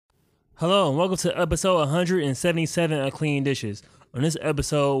Hello and welcome to episode 177 of Clean Dishes. On this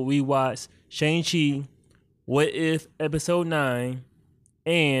episode, we watched Shang-Chi, What If episode 9,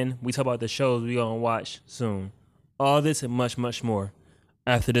 and we talk about the shows we're going to watch soon. All this and much, much more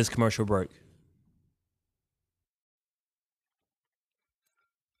after this commercial break.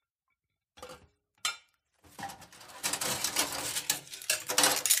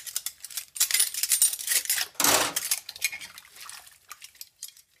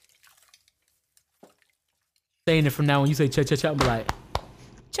 Saying it from now when you say chat chat chat, I'm like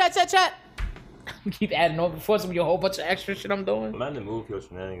chat chat chat. Keep adding on before some of your whole bunch of extra shit I'm doing. I'm not in the mood for your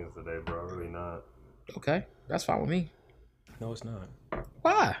shenanigans today, bro. Really not. Okay, that's fine with me. No, it's not.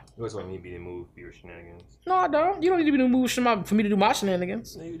 Why? You always want me to be in the mood for your shenanigans. No, I don't. You don't need to be in the mood for me to do my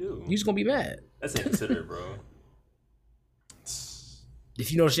shenanigans. No, you do. You just gonna be mad. That's inconsiderate, bro.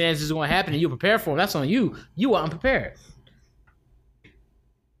 If you know the shenanigans is gonna happen and you prepare for them, that's on you. You are unprepared.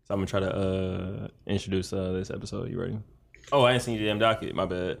 So I'm gonna try to introduce this episode. You ready? Oh, I ain't seen your damn docket. My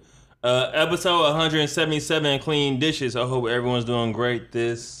bad. Episode 177, Clean Dishes. I hope everyone's doing great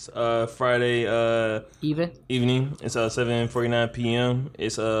this Friday evening. It's 7:49 p.m.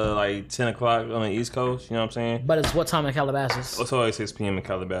 It's like 10 o'clock on the East Coast. You know what I'm saying? But it's what time in Calabasas? It's always 6 p.m. in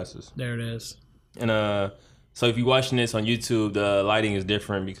Calabasas. There it is. And so if you're watching this on YouTube, the lighting is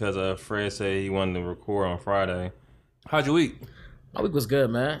different because Fred said he wanted to record on Friday. How'd your week? My week was good,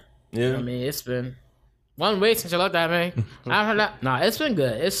 man. Yeah. I mean, it's been one week since you looked at me. I heard that. Nah, it's been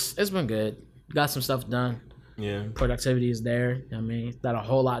good. It's been good. Got some stuff done. Yeah. Productivity is there. I mean, not a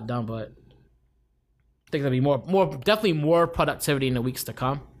whole lot done, but I think there'll be definitely more productivity in the weeks to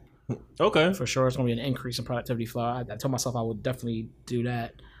come. Okay. For sure, it's gonna be an increase in productivity flow. I told myself I would definitely do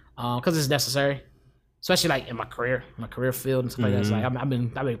that because it's necessary, especially like in my career field and stuff like that. It's like I've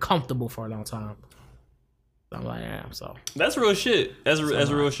been comfortable for a long time. I'm like, yeah, so that's real shit. That's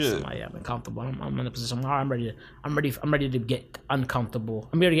real shit. So yeah, I've been comfortable. I'm in a position where I'm ready to get uncomfortable.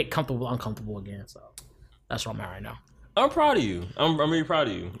 I'm ready to get comfortable, uncomfortable again. So that's where I'm at right now. I'm proud of you. I'm really proud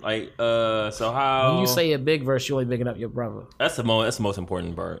of you. Like, so how when you say a big verse, you only bigging up your brother. That's the most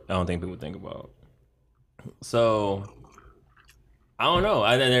important part. I don't think people think about. So I don't know.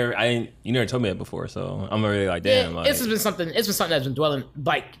 You never told me that before, so I'm really like, damn. Yeah, like, it's been something that's been dwelling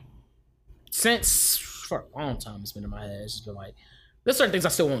like since. For a long time, it's been in my head. It's just been like, there's certain things I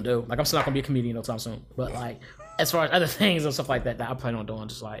still won't do. Like, I'm still not gonna be a comedian no time soon. But like, as far as other things and stuff like that I plan on doing,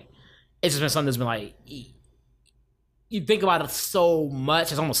 just like, it's just been something that's been like, you think about it so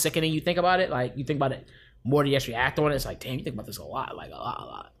much, it's almost sickening. You think about it, like you think about it more than you actually act on it. It's like, damn, you think about this a lot, like a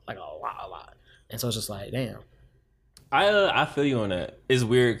lot. And so it's just like, damn. I feel you on that. It's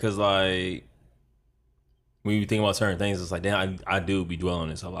weird because like when you think about certain things, it's like, damn, I do be dwelling on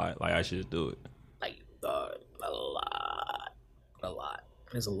this a lot. Like I should just do it. A lot.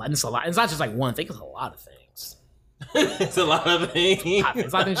 It's a lot. It's not just like one thing. It's a lot of things. It's a lot of things.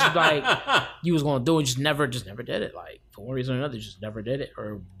 It's not things like you was gonna do and just never did it. Like for one reason or another, just never did it,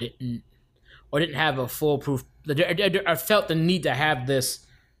 or didn't have a foolproof. I felt the need to have this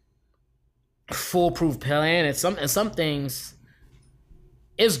foolproof plan. And some things,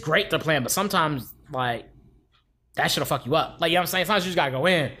 it's great to plan, but sometimes like that shit'll fuck you up. Like, you know what I'm saying? Sometimes you just gotta go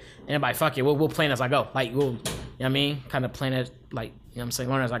in and like, fuck it, we'll plan as I go. Like, we'll, you know what I mean? Kind of plan it, like, you know what I'm saying?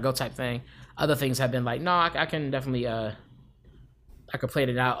 Learn as I go type thing. Other things have been like, no, I can definitely, I could plan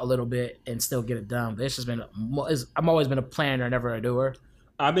it out a little bit and still get it done. But it's just been, I've always been a planner, never a doer.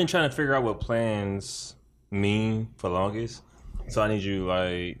 I've been trying to figure out what plans mean for the longest. So I need you,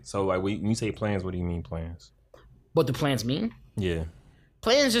 when you say plans, what do you mean plans? What do plans mean? Yeah.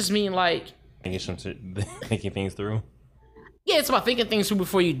 Plans just mean like, thinking things through. Yeah, it's about thinking things through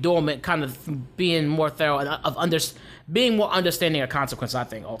before you do them and kind of being more thorough and being more understanding of consequences. I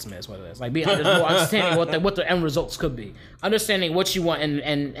think ultimately is what it is. Like being more understanding what the end results could be, understanding what you want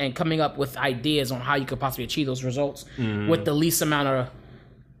and coming up with ideas on how you could possibly achieve those results with the least amount of,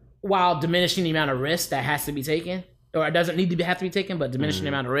 while diminishing the amount of risk that has to be taken, or it doesn't need to have to be taken, but diminishing the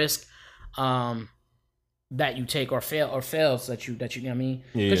amount of risk that you take or fails that you know what I mean?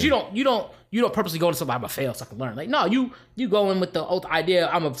 Because you don't purposely go into something, I'm gonna fail so I can learn. Like, no, you go in with the idea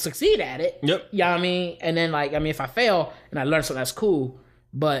I'm gonna succeed at it. Yep. You know what I mean? And then like, I mean, if I fail and I learn something, that's cool.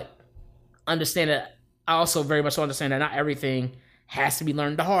 But understand that I also very much understand that not everything has to be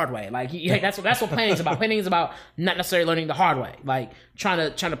learned the hard way. Like that's what planning is about. Planning is about not necessarily learning the hard way. Like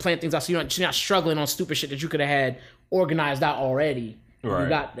trying to plan things out so you're not struggling on stupid shit that you could have had organized out already when you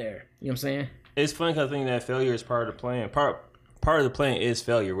got there. You know what I'm saying? It's funny because I think that failure is part of the plan. Part of the plan is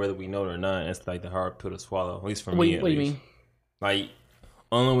failure, whether we know it or not. It's like the hard pill to swallow, at least for me. What do you mean? Like,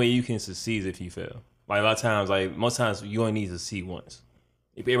 only way you can succeed is if you fail. Like a lot of times, like most times, you only need to succeed once.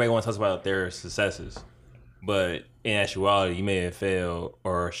 if everybody wants to talk about their successes, but in actuality, you may have failed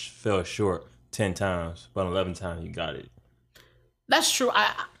or fell short 10 times, but 11 times you got it. That's true.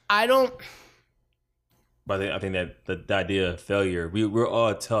 I don't. But I think that the idea of failure, we're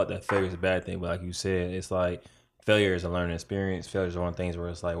all taught that failure is a bad thing. But like you said, it's like failure is a learning experience. Failure is one of the things where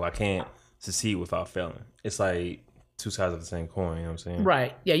it's like, well, I can't succeed without failing. It's like two sides of the same coin. You know what I'm saying?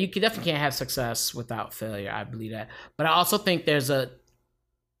 Right. Yeah, you definitely can't have success without failure. I believe that. But I also think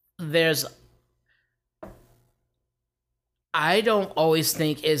I don't always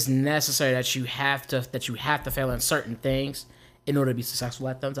think it's necessary that you have to fail in certain things in order to be successful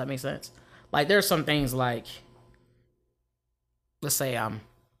at them. Does that make sense? Like there's some things like, let's say I'm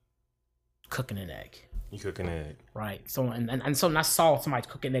cooking an egg. You cooking an egg, right? So and so when I saw somebody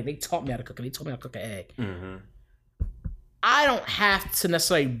cook an egg, they taught me how to cook it. They told me how to cook an egg. Mm-hmm. I don't have to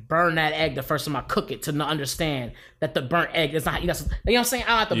necessarily burn that egg the first time I cook it to understand that the burnt egg is not. You know what I'm saying? I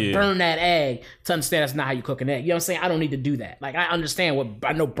don't have to burn that egg to understand that's not how you cook an egg. You know what I'm saying? I don't need to do that. Like I understand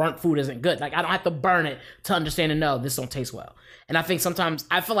I know burnt food isn't good. Like I don't have to burn it to understand and know this don't taste well. And I think sometimes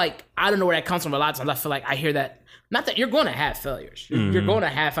I feel like I don't know where that comes from. A lot of times I feel like I hear that. Not that you're going to have failures. You're going to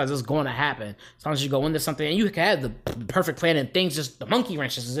have failures. It's going to happen. Sometimes you go into something and you can have the perfect plan and things just the monkey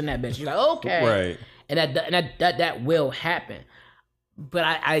wrenches is in that bitch. You're like, okay, right? And that will happen. But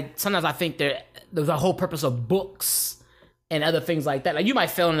I sometimes I think there's a whole purpose of books and other things like that. Like you might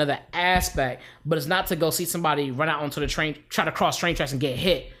fail in another aspect, but it's not to go see somebody run out onto the train, try to cross train tracks and get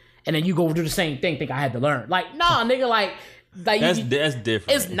hit, and then you go do the same thing. Think I had to learn. Like nah, nigga, like that's different.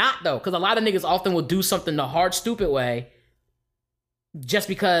 It's not though, because a lot of niggas often will do something the hard, stupid way, just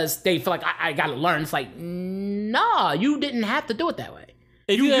because they feel like I gotta learn. It's like nah, you didn't have to do it that way.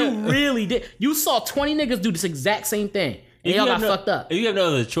 You really did. You saw 20 niggas do this exact same thing. And y'all got fucked up. If you have no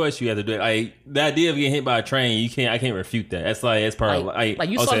other choice, you have to do it. Like the idea of getting hit by a train, I can't refute that. That's part of like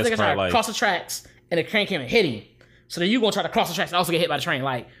you saw the nigga try to cross the tracks and the train came and hit him. So then you gonna try to cross the tracks and also get hit by the train.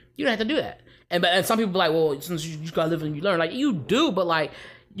 Like you don't have to do that. And some people be like, well, since you gotta live and you learn. Like you do, but like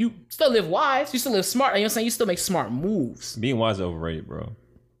you still live wise. You still live smart. You know what I'm saying? You still make smart moves. Being wise is overrated, bro.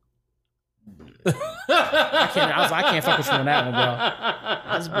 I can't fuck with you on that one, bro.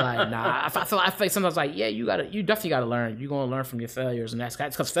 I was like, nah. I feel like sometimes like, yeah, you definitely gotta learn. You're gonna learn from your failures, and that's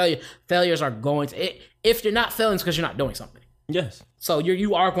because failures are going to. If you're not failing, it's because you're not doing something. Yes. So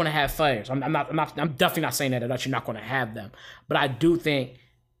you are going to have failures. I'm definitely not saying that you're not going to have them, but I do think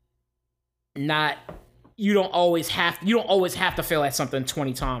you don't always have to fail at something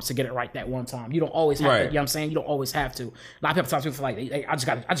 20 times to get it right that one time. You don't always have to, you know what I'm saying? You don't always have to. A lot of people feel like I just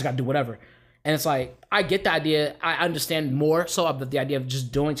gotta do whatever. And it's like, I get the idea. I understand more so of the idea of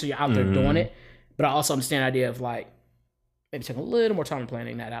just doing, so you're out there doing it. But I also understand the idea of like, maybe take a little more time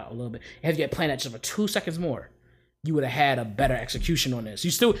planning that out a little bit. If you had planned that just for 2 seconds more, you would have had a better execution on this. You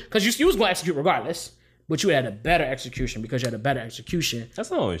still, because you was going to execute regardless, but you would have had a better execution because you had a better execution.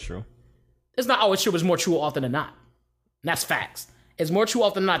 That's not always true. It's not always true, but it's more true often than not. And that's facts. It's more true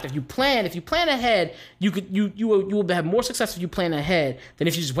often than not. If you plan ahead, you will have more success if you plan ahead than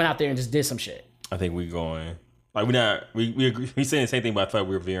if you just went out there and just did some shit. I think we going like we agree, we saying the same thing, but I feel like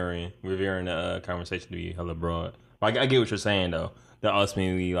we're veering the conversation to be hella broad. Like I get what you're saying though. That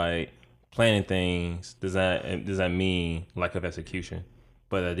ultimately like planning things does that mean lack of execution?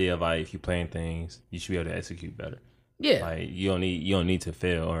 But the idea of like if you plan things, you should be able to execute better. Yeah. Like you don't need to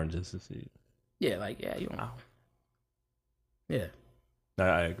fail or just succeed. Yeah, like you don't know. Yeah.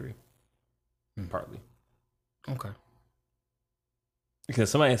 I agree. Partly. Okay.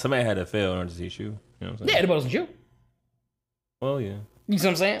 Because somebody had to fail in order to teach you. You know what I'm saying? Yeah, it wasn't you. Well, yeah. You see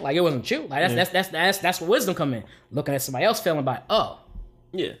what I'm saying? Like it wasn't you. Like that's where wisdom come in. Looking at somebody else failing by,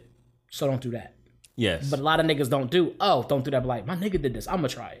 yeah. So don't do that. Yes. But a lot of niggas don't do that. But like, my nigga did this. I'm gonna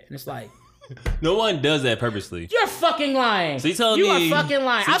try it. And it's like, no one does that purposely. You're fucking lying. So you are fucking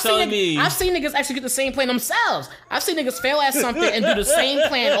lying. So I've seen niggas execute the same plan themselves. I've seen niggas fail at something and do the same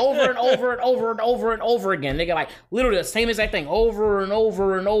plan over and over and over and over and over again. Nigga, like literally the same exact thing over and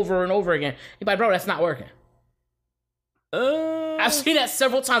over and over and over again. You're like, bro, that's not working. I've seen that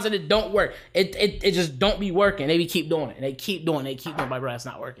several times and it don't work. It just don't be working. They keep doing it. They keep doing it. Like, bro, that's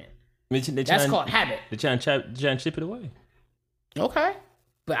not working. That's called habit. They're trying to chip it away. Okay.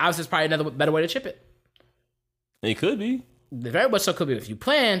 But obviously, it's probably another better way to chip it. It could be. Very much so could be. If you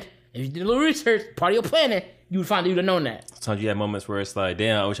planned, if you did a little research, part of your planning, you would have known that. Sometimes you have moments where it's like,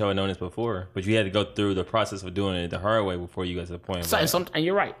 damn, I wish I would have known this before. But you had to go through the process of doing it the hard way before you got to the point. And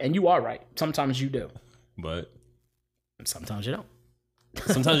you're right. And you are right. Sometimes you do. But sometimes you don't.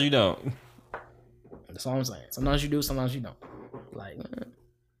 Sometimes you don't. That's all I'm saying. Sometimes you do, sometimes you don't. Like,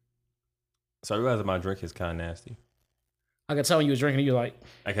 So I realize that my drink is kind of nasty. I could tell when you was drinking, you were like,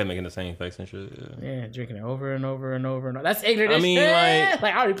 I kept making the same face and shit. yeah, drinking it over and over and over and over. That's ignorant. I mean,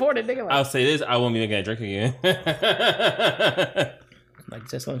 like I reported, nigga. Like, I'll say this: I won't be making that drink again. like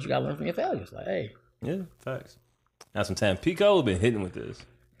just something you gotta learn from your failures. Like, hey, yeah, facts. Now some Tampico been hitting with this.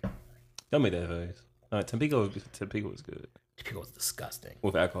 Don't make that face. Tampico was good. Tampico was disgusting.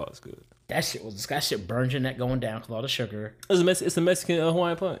 With alcohol, it's good. That shit burns your neck going down because all the sugar. It's a Mexican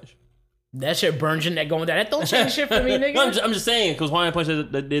Hawaiian punch. That shit burns your neck going down. That don't change shit for me, nigga. I'm just saying because Hawaiian punch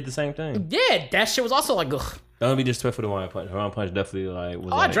that did the same thing. Yeah, that shit was also like, ugh. Don't be disrespectful to Hawaiian punch. Hawaiian punch definitely like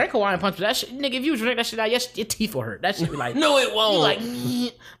was. Oh, like, I drank Hawaiian punch, but that shit, nigga, if you drink that shit out, your teeth will hurt. That shit be like, no, it won't. Like,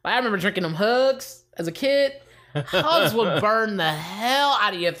 I remember drinking them Hugs as a kid. Hugs would burn the hell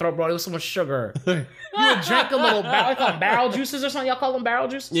out of your throat, bro. It was so much sugar. You would drink a little barrel juices or something. Y'all call them barrel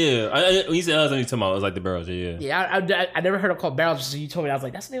juices? Yeah, when you said Hugs, you talking about it was like the barrels. Yeah. Yeah, I never heard them called barrel juices. You told me, I was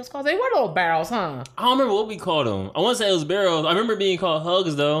like, that's what it was called. They were little barrels, huh? I don't remember what we called them. I want to say it was barrels. I remember being called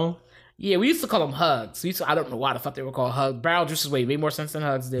Hugs though. Yeah, we used to call them Hugs. I don't know why the fuck they were called Hugs. Barrel juices made more sense than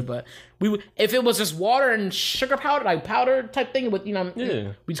Hugs did, but if it was just water and sugar powder, like powder type thing, with we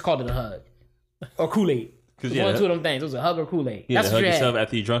just called it a Hug or Kool-Aid. One or two of them things. It was a Hug or Kool-Aid. Yeah, that's what you had. Yourself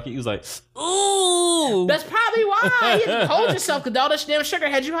after you drunk it. You was like, ooh. That's probably why. You had to hold yourself because all that damn sugar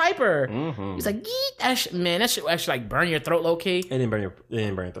had you hyper. Mm-hmm. He's like, that shit actually like burn your throat low key. It didn't burn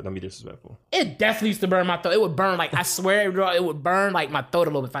your throat. Don't be disrespectful. It definitely used to burn my throat. It would burn like, I swear it would burn like my throat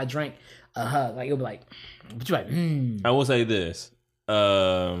a little bit if I drank a Hug. Like it would be like, but you like, I will say this.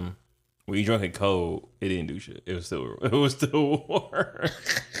 When you drunk it cold, it didn't do shit. It was still warm.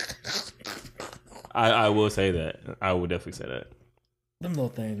 I will say that. I will definitely say that. Them little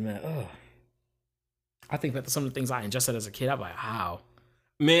things, man. Ugh. I think that some of the things I ingested as a kid, I'm like, how?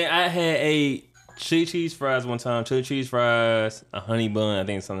 Man, I had a chili cheese fries one time. Chili cheese fries, a honey bun, I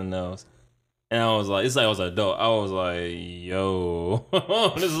think something else. And I was like, it's like I was an adult. I was like, yo,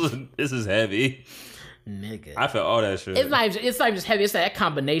 this is heavy. Nigga. I felt all that shit. It's not just heavy. It's that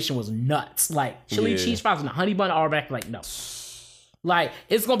combination was nuts. Like chili cheese fries and a honey bun all back. Like no. Like,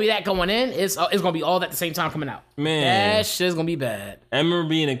 it's going to be that going in. It's going to be all that at the same time coming out. Man. That shit's going to be bad. I remember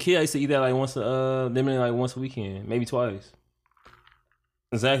being a kid, I used to eat that like once a weekend. Maybe twice.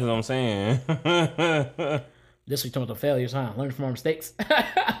 Exactly what I'm saying. This week talking about the failures, huh? Learn from our mistakes.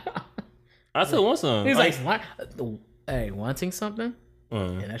 I still want some. He's like, hey, wanting something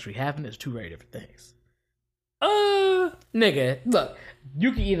and actually having is two very different things. Nigga, look,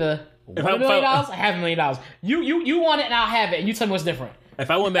 you can either want $1 million or have $1 million. You want it and I'll have it, and you tell me what's different.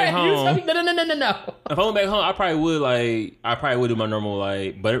 If I went back home, no. If I went back home, I probably would do my normal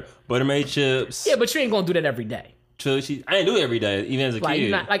like buttermade chips. Yeah, but you ain't gonna do that every day. Chili cheese. I didn't do it every day, even as a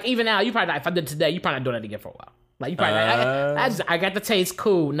kid. Even now, you probably not. If I did today, you probably not doing that again for a while. Like you probably, I got the taste.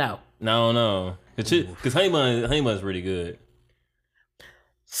 Cool. No, because honey bun is really good.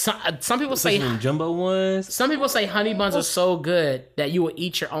 Some people say jumbo ones. Some people say honey buns are so good that you will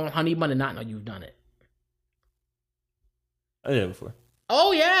eat your own honey bun and not know you've done it. I did it before.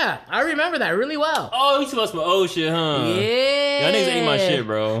 Oh yeah, I remember that really well. Oh, you supposed to old shit, huh? Yeah, y'all niggas ate my shit,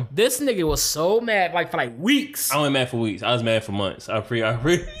 bro. This nigga was so mad, like for like weeks. I wasn't mad for weeks. I was mad for months. I'm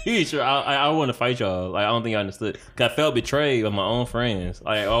pretty sure I want to fight y'all. Like I don't think I understood. Cause I felt betrayed by my own friends.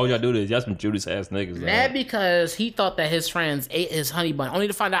 Like all y'all do this, y'all some Judas ass niggas. Mad because he thought that his friends ate his honey bun, only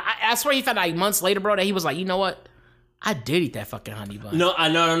to find out. I swear he found out like months later, bro, that he was like, you know what? I did eat that fucking honey bun. No.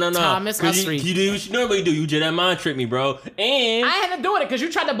 Thomas, you do what you normally do. You just that mind trick me, bro. And I had to do it because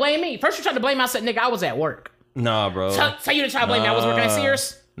you tried to blame me. First you tried to blame me. I said, nigga, I was at work. Nah, bro. So you didn't try to blame me. I was working at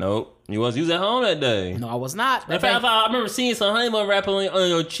Sears? Nope. You was at home that day. No, I was not. In fact, I remember seeing some honey bun wrapper on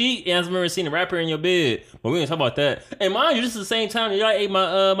your cheek, and I remember seeing a wrapper in your bed. But we didn't talk about that. And mind you, this is the same time that y'all ate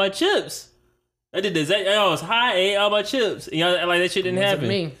my chips. I did the exact. I was high, ate all my chips. And y'all like that shit didn't happen.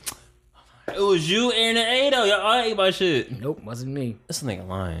 Me. It was you and the Ado. Y'all all ate my shit. Nope, wasn't me. This nigga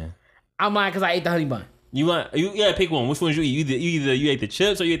lying. I'm lying because I ate the honey bun. You gotta pick one. Which one you eat? You ate the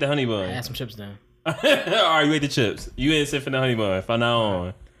chips or you ate the honey bun? I had some chips then. Alright, you ate the chips. You ain't except for the honey bun. From now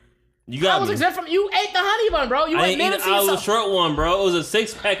on. You got I was exempt from you ate the honey bun, bro. You ate minutes. I was a short one, bro. It was a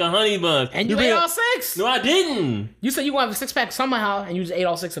 6-pack of honey buns. And you ate all 6? No, I didn't. You said you wanted a 6-pack somehow, and you just ate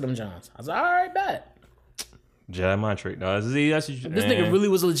all 6 of them Johns. I was like, all right, bet. Jedi mind trick, dog. This nigga really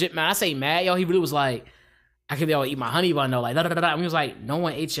was legit mad. I say mad, yo. He really was like, I could be able to eat my honey bun though. Like, da da da da. And he was like, no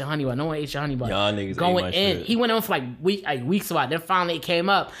one ate your honey bun. No one ate your honey bun. Y'all niggas going ate my in. shit. He went on for like weeks about it. Then finally it came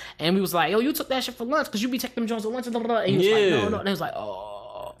up, and we was like, yo, you took that shit for lunch because you be taking them Jones at lunch. And he was like, no. And he was like,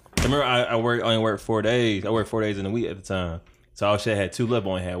 oh. I remember I only worked 4 days. I worked 4 days in a week at the time. So I should have had 2 left,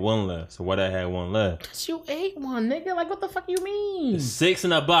 but I only had 1 left. So what I had 1 left. Cause you ate one, nigga. Like, what the fuck you mean? 6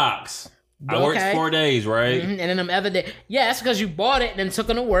 in a box. I worked 4 days, right? And then them other day, yeah, that's because you bought it and then took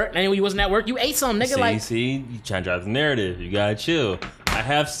it to work. And then when you wasn't at work, you ate something, nigga. See, you trying to drive the narrative. You gotta chill. I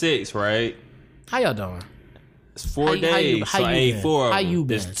have 6, right? How y'all doing? It's 4 days, so I ate 4 of them. How you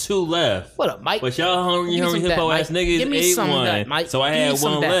been? There's 2 left. What up, Mike? But y'all hungry hippo ass niggas ate one. Mike. So I had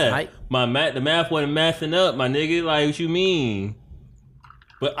one left. The math wasn't mathing up, my nigga. Like, what you mean?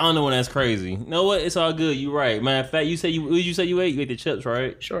 But I don't know when that's crazy. You know what? It's all good. You right. Matter of fact, you say what did you say you ate? You ate the chips,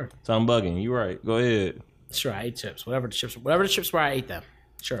 right? Sure. So I'm bugging. You right. Go ahead. Sure, I ate chips. Whatever the chips were, I ate them.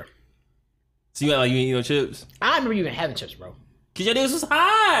 Sure. So you act like you ain't eat no chips? I remember you even having chips, bro. Cause your niggas was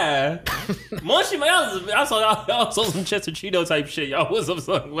high. Munchie, man, I saw some Chester Cheeto type shit. Y'all was some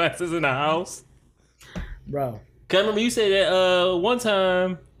sunglasses in the house. Bro. Cause I remember you said that one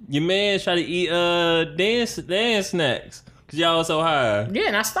time your man tried to eat dance snacks. Cause y'all was so high. Yeah,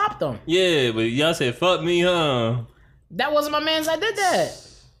 and I stopped them. Yeah, but y'all said fuck me, huh? That wasn't my man's that did that.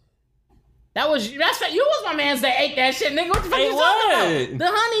 That's right. You was my man's that ate that shit, nigga. What the fuck you talking about? The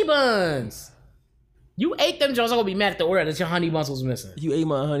honey buns. You ate them, Jones. I'm gonna be mad at the order that your honey buns was missing. You ate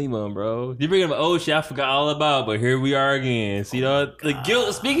my honey bun, bro. You bringing up old shit I forgot all about, but here we are again. See, the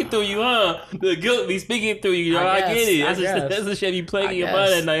guilt speaking through you, huh? The guilt be speaking through you. I get it. That's the shit you plaguing your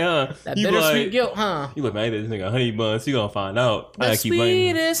mind at night, huh? That bittersweet guilt, huh? You look, man, this nigga honey buns. You gonna find out. The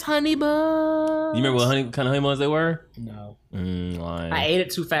sweetest honey buns. You remember what kind of honey buns they were? No. Lying. I ate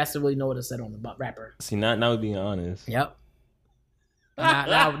it too fast to really know what it said on the wrapper. See, now we being honest. Yep.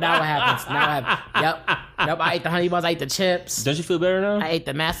 Now what happens? Yep. I ate the honey buns. I ate the chips. Don't you feel better now? I ate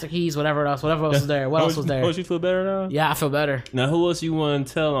the Master Keys. Whatever else was there. What else was there? Don't you feel better now? Yeah, I feel better. Now, who else you want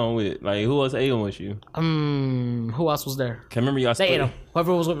to tell on with? Like, who else ate them with you? Who else was there? Can remember y'all? They ate them.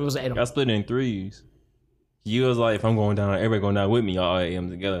 Whoever was with me was ate them. Y'all split in 3s. You was like, if I'm going down, everybody going down with me. Y'all ate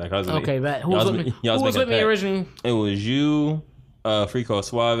them together. Like, I was okay, but who was with me? Who was with me originally? It was you, Frico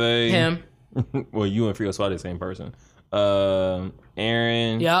Suave. Him. Well, you and Frico Suave the same person.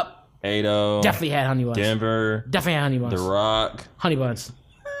 Aaron. Yep. Ado. Definitely had honey buns. Denver. Definitely had honey buns. The Rock. Honey buns.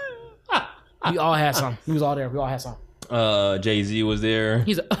 We all had some. We was all there. We all had some. Jay-Z was there.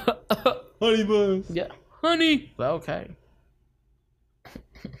 He's honey buns. Yeah. Honey. Okay.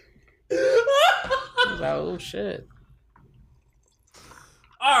 Oh shit.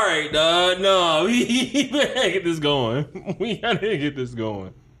 All right, dog. No, we gotta get this going. We gotta get this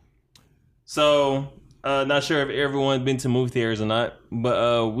going. So, not sure if everyone's been to movie theaters or not,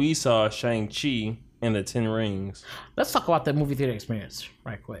 but we saw Shang-Chi and the 10 Rings. Let's talk about the movie theater experience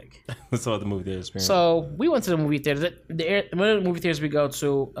right quick. Let's talk about the movie theater experience. So, we went to the movie theater. One of the movie theaters we go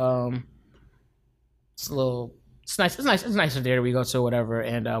to, it's nice theater we go to, whatever.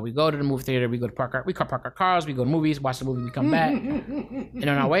 And we go to the movie theater, we park our cars, we go to movies, watch the movie, we come back. And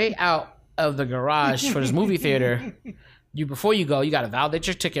on our way out of the garage for this movie theater, before you go, you gotta validate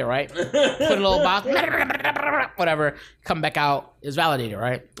your ticket, right? Put a little box, whatever, come back out, it's validated,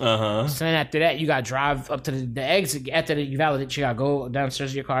 right? So then after that, you gotta drive up to the exit. After you validate, you gotta go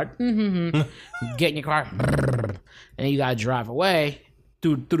downstairs to your car, get in your car, and then you gotta drive away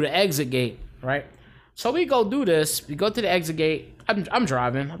through the exit gate, right? So we go do this. We go to the exit gate. I'm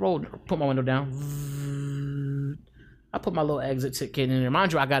driving. Put my window down. I put my little exit ticket in there.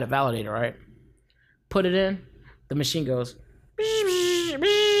 Mind you, I got it validated, right? Put it in. The machine goes.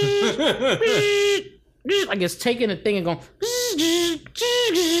 Like it's taking the thing and going.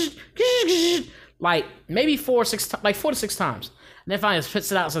 Like maybe 4 to 6 times. And then finally it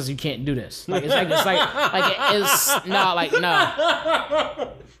spits it out and says you can't do this. Like it's no.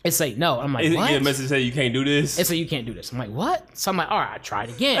 It's like no. I'm like, what? It a message say you can't do this? It's like you can't do this. I'm like, what? So I'm like, all right, I tried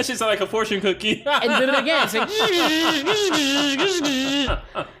again. That shit sound like a fortune cookie. And did it again. It's like,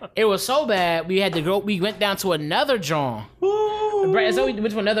 it was so bad we had to go. We went down to another John. So we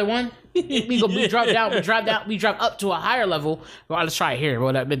went to another one. We drove up to a higher level. Well, let's try it here.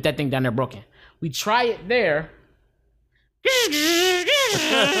 Well, that thing down there broken. We try it there.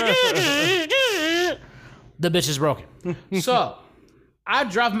 The bitch is broken. So I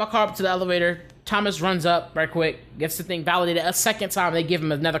drive my car up to the elevator. Thomas runs up right quick, gets the thing validated a second time. They give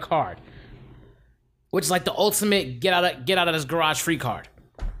him another card, which is like the ultimate get out of this garage free card.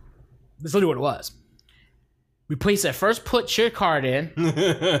 That's literally what it was. We place it first, put your card in,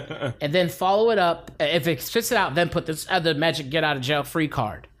 and then follow it up. If it spits it out, then put this other magic get out of jail free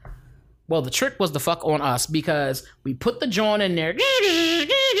card. Well, the trick was the fuck on us because we put the joint in there.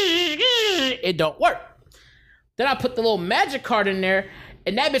 It don't work. Then I put the little magic card in there,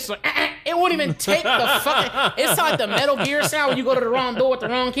 and that bitch like, it won't even take the fucking. It's like the Metal Gear sound when you go to the wrong door with the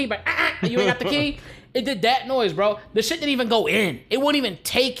wrong key, but you ain't got the key. It did that noise, bro. The shit didn't even go in. It wouldn't even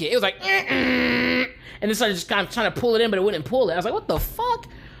take it. It was like, and it started just kind of trying to pull it in, but it wouldn't pull it. I was like, what the fuck?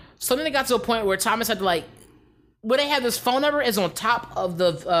 So then it got to a point where Thomas had to like, where they had this phone number is on top of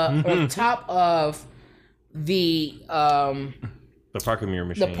the on top of the parking meter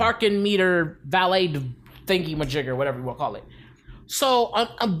machine, the parking meter valet thingy majigger, whatever you want to call it. So,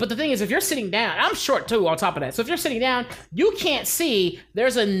 but the thing is, if you're sitting down, I'm short too. On top of that, so if you're sitting down, you can't see.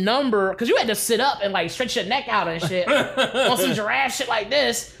 There's a number because you had to sit up and like stretch your neck out and shit on some giraffe shit like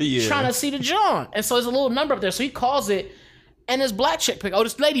this, trying to see the John. And so there's a little number up there. So he calls it, and this black chick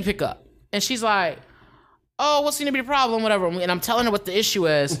this lady pick up, and she's like, "Oh, what's gonna be the problem, whatever?" And I'm telling her what the issue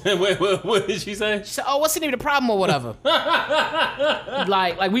is. Wait, what did she say? She said, "Oh, what's gonna be the problem or whatever?"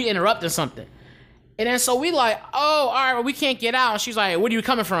 like we interrupted something. And then so we like, oh, all right, well, we can't get out. And she's like, where are you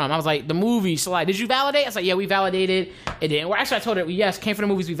coming from? I was like, the movies. So like, did you validate? I was like, yeah, we validated. It didn't work. Actually, I told her, yes, came from the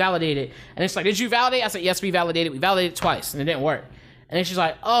movies, we validated. And it's like, did you validate? I said, yes, we validated. We validated twice, and it didn't work. And then she's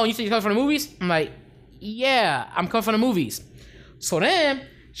like, oh, you think you're coming from the movies? I'm like, yeah, I'm coming from the movies. So then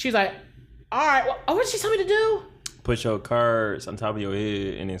she's like, all right, well, what did she tell me to do? Put your cards on top of your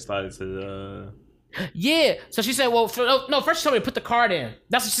head and then slide it to the... Yeah. So she said, well, no, first she told me to put the card in.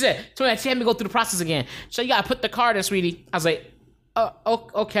 That's what she said. She had me go through the process again. So you got to put the card in, sweetie. I was like,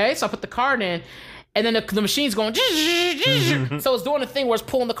 okay. So I put the card in. And then the machine's going, so it's doing the thing where it's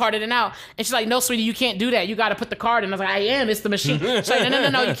pulling the card in and out. And she's like, no, sweetie, you can't do that. You got to put the card in. I was like, I am. It's the machine. She's like,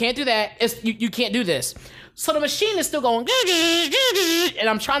 no, you can't do that. You can't do this. So the machine is still going, and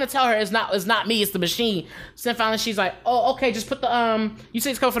I'm trying to tell her it's not me, it's the machine. So then finally she's like, oh, okay, just put the, you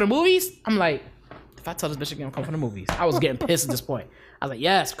say it's coming from the movies? I'm like, if I tell this bitch again, I'm coming from the movies. I was getting pissed at this point. I was like,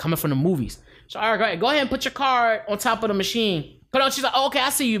 yes, coming from the movies. So all right, go ahead and put your card on top of the machine. Put on. She's like, oh, okay, I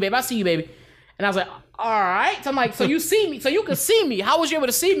see you, baby. And I was like, all right. So I'm like, so you see me, so you can see me. How was you able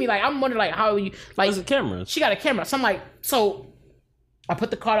to see me? Like, I'm wondering, like, how are you? Like, there's a camera. She got a camera. So I'm like, so I put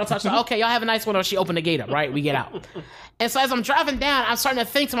the card on top. She's like, okay, y'all have a nice one. Or she opened the gate up, right? We get out. And so as I'm driving down, I'm starting to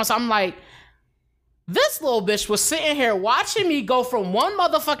think to myself, I'm like, this little bitch was sitting here watching me go from one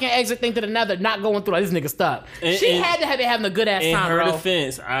motherfucking exit thing to another, not going through like this nigga stuck. She had to have been having a good ass time, bro. In her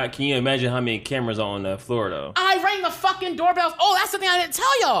defense, can you imagine how many cameras are on that floor though? I rang the fucking doorbells. Oh, that's the thing I didn't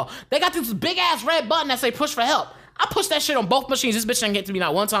tell y'all. They got this big ass red button that say push for help. I pushed that shit on both machines. This bitch didn't get to me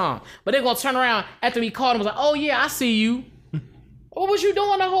not one time. But they're gonna turn around after we called and was like, oh yeah, I see you. What was you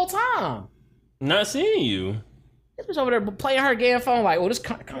doing the whole time? Not seeing you. This bitch over there playing her game phone like, well, this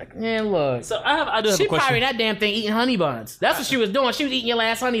man, look. So I do have a question. She probably that damn thing eating honey buns. That's what she was doing. She was eating your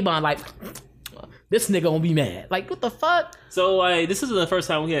last honey bun. Like, this nigga gonna be mad. Like, what the fuck? So like, this isn't the first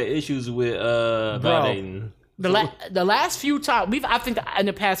time we had issues with validating. The last few times I think in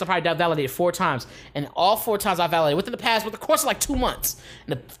the past I probably validated 4 times, and all 4 times I validated within the past, with the course of like 2 months.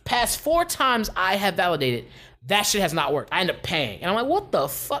 In the past 4 times I have validated, that shit has not worked. I end up paying, and I'm like, what the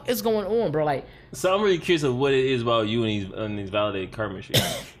fuck is going on, bro? Like. So I'm really curious of what it is about you and these validated card machines.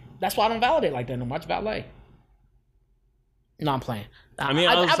 That's why I don't validate like that no more. I just valet. No, I'm playing.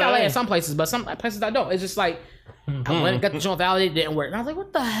 I valet at some places, but some places I don't. It's just like I went and got the joint validated, it didn't work, and I was like,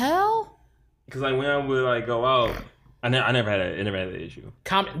 what the hell? Because like when I would like go out, I never had that issue.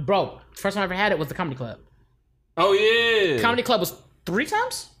 Bro, first time I ever had it was the Comedy Club. Oh yeah, Comedy Club was 3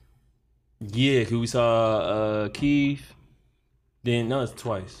 times. Yeah, because we saw Keith. Then no, it's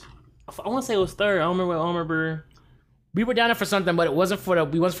twice. I want to say it was 3rd. I don't remember. We were down there for something, but it wasn't for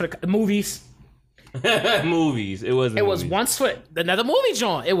the movies. Movies. It wasn't. It was once for another movie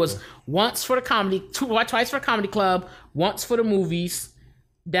joint. It was once for the comedy, twice for the Comedy Club, once for the movies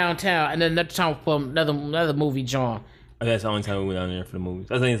downtown, and then another time for another movie joint. That's the only time we went down there for the movies.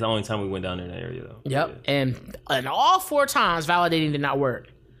 I think it's the only time we went down there in that area though. Yep. Yeah. And all 4 times validating did not work.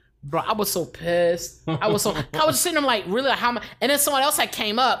 Bro, I was so pissed. I was sitting there like, really, like, how am I? And then someone else had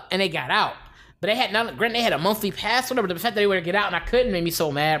came up and they got out. But they had they had a monthly pass, whatever. The fact that they were to get out and I couldn't made me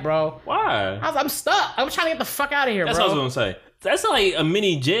so mad, bro. Why? I'm stuck. I'm trying to get the fuck out of here, That's bro. That's what I was gonna say. That's like a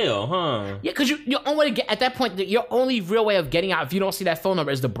mini jail, huh? Yeah, because your only way to get at that point, your only real way of getting out, if you don't see that phone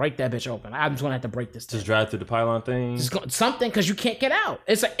number, is to break that bitch open. I'm just gonna have to break this thing. Just drive through the pylon thing. Something, because you can't get out.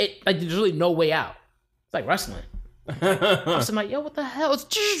 It's like there's really no way out. It's like wrestling. I'm like, yo, what the hell? It's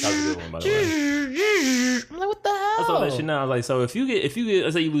that was a good one, by the way. I'm like, what the hell? That's all that shit now. I was like, so if you get,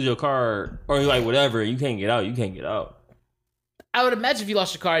 let's say you lose your card or like whatever, you can't get out. You can't get out. I would imagine if you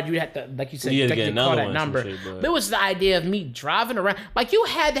lost your card, you'd have to, like you said, you get call that number. Shit, but it was the idea of me driving around. Like, you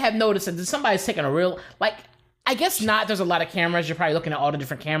had to have noticed that somebody's taking a real, like, I guess not. There's a lot of cameras. You're probably looking at all the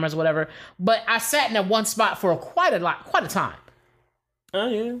different cameras or whatever. But I sat in that one spot for quite a time. Oh,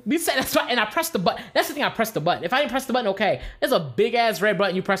 yeah. We sat in that spot, and I pressed the button. That's the thing, I pressed the button. If I didn't press the button, okay. There's a big-ass red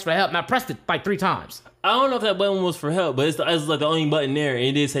button you press for help, and I pressed it like 3 times. I don't know if that button was for help, but it's like the only button there, and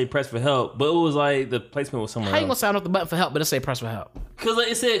it did say press for help, but it was like the placement was somewhere How else. You gonna sound off the button for help, but it say press for help? Cause like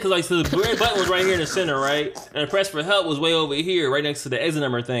it said, so the red button was right here in the center, right? And the press for help was way over here, right next to the exit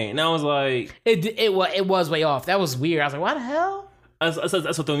number thing. And I was like, it was way off. That was weird. I was like, why the hell? That's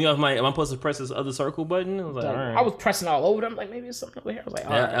what threw me off. Am I supposed to press this other circle button? I was like, all right. I was pressing all over them. Like, maybe it's something over here. I was like,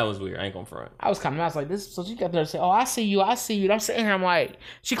 all right. That was weird. I ain't gonna front. I was like, this. So she got there and said, oh, I see you. And I'm sitting here. I'm like,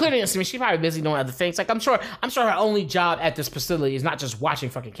 she clearly didn't see me. She's probably busy doing other things. Like, I'm sure her only job at this facility is not just watching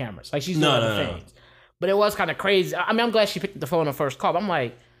fucking cameras. Like, she's doing other things. But it was kind of crazy. I mean, I'm glad she picked up the phone on the first call. But I'm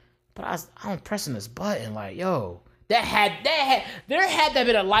like, I'm pressing this button. Like, yo, there had to have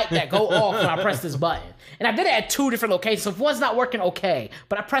been a light that go off when I pressed this button. And I did it at 2 different locations. So if one's not working, okay.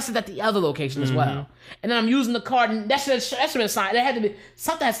 But I pressed it at the other location as well. And then I'm using the card, and that should have been a sign. There had to be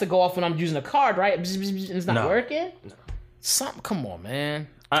something has to go off when I'm using the card, right? And it's not working. No. Something. Come on, man.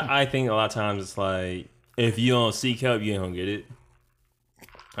 I think a lot of times it's like if you don't seek help, you ain't gonna get it.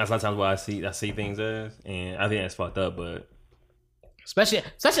 That's a lot of times what I see things as, and I think that's fucked up. But especially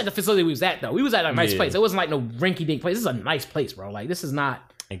at the facility we was at, though. We was at a nice place. It wasn't like no rinky-dink place. This is a nice place, bro. Like, this is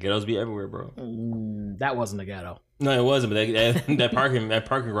not... And ghettos be everywhere, bro. That wasn't a ghetto. No, it wasn't, but that parking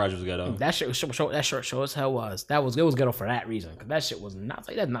garage was ghetto. That shit sure as hell was. It was ghetto for that reason. Because that shit was not...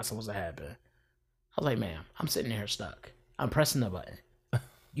 Like, that's not supposed to happen. I was like, man, I'm sitting here stuck. I'm pressing the button.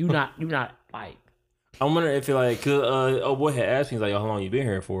 You not, like... I wonder if it like, cause oh boy had asked me like, how long you been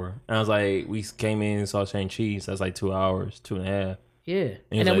here for? And I was like, we came in and saw Shang-Chi, so that's like 2 hours, 2.5. Yeah,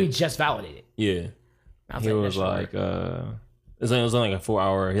 and then we just validated. Yeah, he was like, it was only like a 4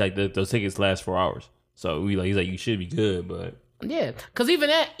 hour. Like those tickets last 4 hours, so he's like, you should be good, but yeah, because even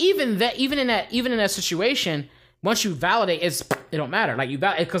in that situation, once you validate, it don't matter. Like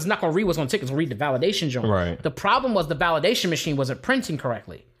because not gonna read what's on tickets, gonna read the validation journal. Right. The problem was the validation machine wasn't printing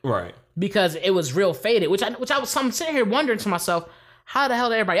correctly. Right. Because it was real faded, which I'm sitting here wondering to myself, how the hell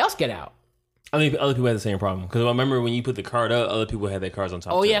did everybody else get out? I think other people had the same problem. Because I remember when you put the card up, other people had their cards on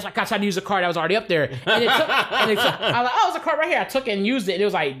top. Oh, yes. I tried to use a card that was already up there. And I was like, oh, there's a card right here. I took it and used it. And it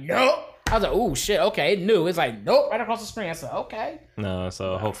was like, nope. I was like, oh, shit. Okay. It knew. It's like, nope. Right across the screen. I said, okay. No,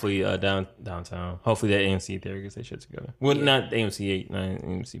 so hopefully downtown. Hopefully that AMC theater gets their shit together. Well, not AMC 8, not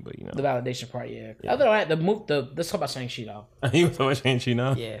AMC, but you know. The validation part, yeah. Other than that, let's talk about Shang-Chi, though. You talking about Shang-Chi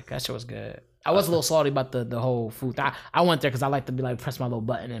now? Yeah, that shit was good. I was a little salty about the whole food. I went there because I like to be like press my little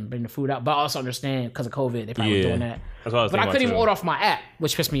button and bring the food out. But I also understand because of COVID they probably were doing that. That's what I was but I couldn't even order off my app,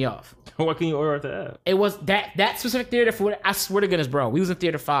 which pissed me off. Why can you order off the app? It was that specific theater food. I swear to goodness, bro. We was in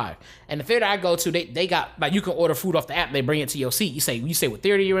theater 5, and the theater I go to, they got like you can order food off the app. They bring it to your seat. You say what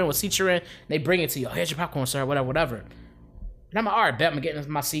theater you're in, what seat you're in. They bring it to you. Oh, here's your popcorn, sir. Whatever. And I'm like, all right, bet I'm getting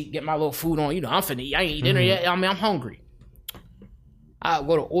in my seat, get my little food on. You know, I'm finna eat. I ain't eat dinner yet. I mean, I'm hungry. I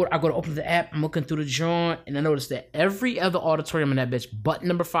go to open the app. I'm looking through the joint, and I noticed that every other auditorium in that bitch, but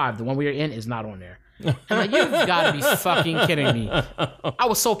number 5, the one we were in, is not on there. I'm like, you've got to be fucking kidding me. I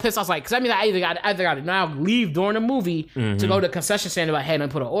was so pissed. I was like, because I mean, I either got to now leave during the movie to go to the concession stand about, hey, let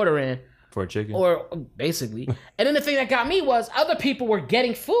me put an order in. For a chicken? Or basically. And then the thing that got me was other people were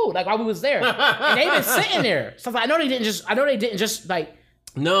getting food, like while we was there. And they've been sitting there. So I was like, I know they didn't just like.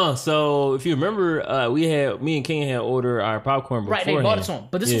 No, so if you remember, me and King had ordered our popcorn beforehand. Right, they brought it to him.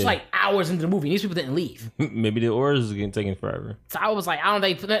 But this was like hours into the movie. And these people didn't leave. Maybe the orders was getting taken forever. So I was like, I don't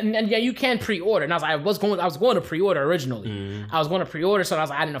think, and yeah, you can pre-order. And I was like, I was going to pre-order originally. I was going to pre-order, so I was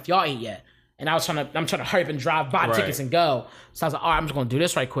like, I didn't know if y'all ate yet. And I'm trying to hurry up and drive, buy tickets and go. So I was like, all right, I'm just going to do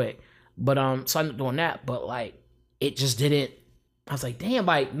this right quick. But so I ended up doing that. But like, it just didn't. I was like, damn,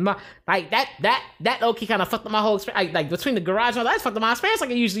 that low-key kind of fucked up my whole experience. Like between the garage and all that, fucked up my experience. Like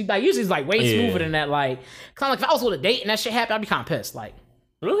it usually is like way smoother than that. Like, cause I'm like, if I was with a date and that shit happened, I'd be kind of pissed. Like,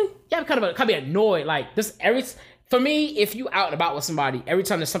 really? Yeah, I'm kind of be annoyed. Like this for me, if you out and about with somebody, every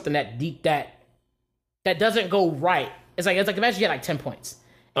time there's something that deep that doesn't go right, it's like imagine you get like 10 points.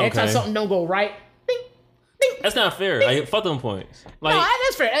 Every time something don't go right, ding, ding. That's not fair. Like fuck them points. Like, no,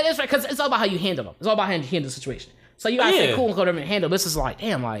 that's fair. That's fair because it's all about how you handle them. It's all about how you handle the situation. So you gotta say cool and go there and handle. This is like,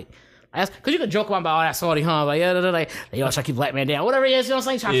 damn, like, because you can joke about all that salty, huh? Like, yeah, like, yo, try to keep black man down, whatever it is, you know what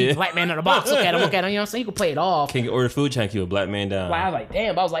I'm saying? Try to keep black man in the box. Look at him, you know what I'm saying? You can play it off. Can't order food, trying to keep a black man down. Like, I was like,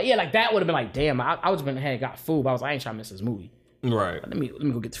 damn. But I was like, yeah, like that would have been like, damn. I would have been ahead, got food, but I was like, I ain't trying to miss this movie. Right. Let me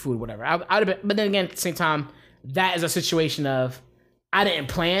go get the food, or whatever. I'd have been, but then again, at the same time, that is a situation of I didn't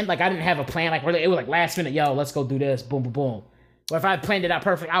plan. Like I didn't have a plan. Like it was like last minute, yo, let's go do this. Boom, boom, boom. Or if I had planned it out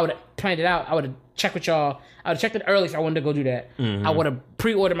perfect, I would have planned it out. I would have checked with y'all. I would have checked it early if I wanted to go do that. I would have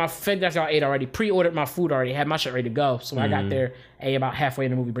pre-ordered my food that y'all ate already. Pre-ordered my food already. Had my shit ready to go. So when I got there, about halfway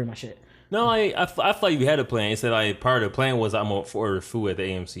in the movie, bring my shit. No, I feel like you had a plan. It said like part of the plan was I'm gonna order food at the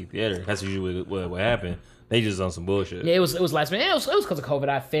AMC theater. That's usually what happened. They just on some bullshit. Yeah, it was last minute. It was because of COVID,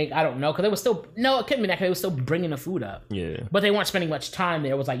 I think. I don't know, because it was still it couldn't be that. Cause they was still bringing the food up. Yeah, but they weren't spending much time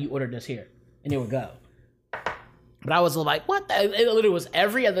there. It was like you ordered this here, and they would go. But I was like, what? It literally was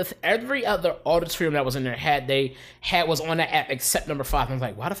every other auditorium that was in there was on that app except number 5. And I was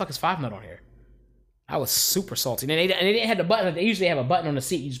like, why the fuck is 5 not on here? I was super salty. And they didn't have the button. They usually have a button on the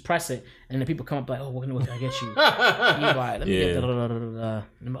seat. You just press it, and then people come up like, oh, what can I get you? You're like, let me get and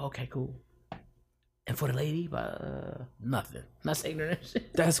I'm like, okay, cool. And for the lady, nothing. That's ignorant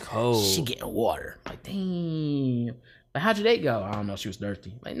shit. That's cold. She getting water. Like, damn. Like, how'd your date go? I don't know. She was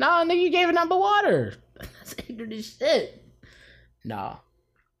thirsty. Like, nah, nigga, you gave her number water. That's ignorant as shit. Nah.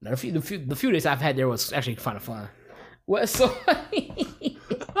 The few days I've had there was actually kind of fun. What's so funny?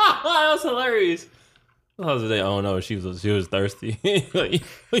 That was hilarious. How was the day? I don't know. She was thirsty.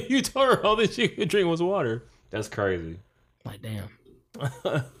 You told her all that she could drink was water. That's crazy. Like, damn.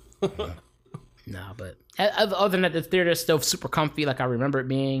 Nah, but other than that, the theater is still super comfy, like I remember it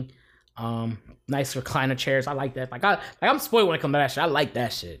being. Nice recliner chairs. I like that. I'm spoiled when it comes to that shit. I like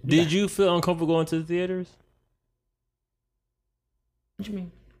that shit. Did you feel uncomfortable going to the theaters? What you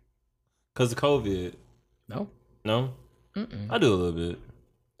mean? Because of COVID. No. Mm-mm. I do a little bit.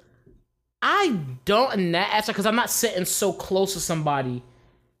 I don't in that aspect because I'm not sitting so close to somebody.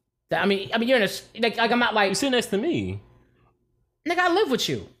 That I mean, you're in a like I'm not like you sit next to me. Nigga, I live with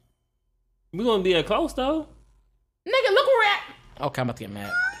you. We gonna be at close though. Nigga, look where we're at. Okay, I'm about to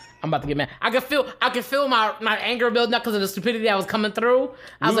get mad. I can feel my anger building up because of the stupidity that was coming through.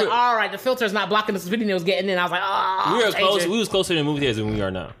 I was like, all right, the filter's not blocking the stupidity that was getting in. I was like, oh, we was closer to movie theaters than we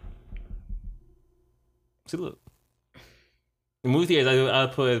are now. See, look. In movie theaters, I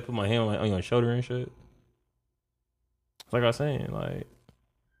put my hand on your shoulder and shit. Like I was saying, like.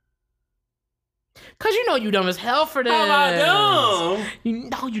 Cause you know you dumb as hell for this. How am I dumb? You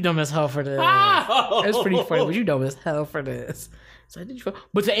know you dumb as hell for this. Oh. It's pretty funny, but you dumb as hell for this. So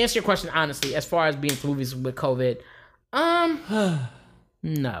but to answer your question honestly, as far as being to movies with COVID,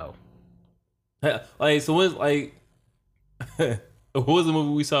 no. Like so, what was the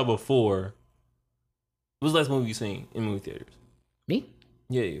movie we saw before? What was the last movie you seen in movie theaters? Me?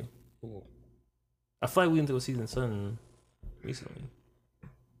 Yeah, you. I feel like we went to a season 7 recently.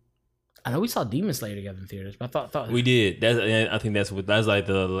 I know we saw Demon Slayer together in theaters, but I thought we did. I think that's like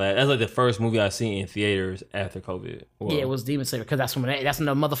the first movie I seen in theaters after COVID. Well, yeah, it was Demon Slayer because that's when the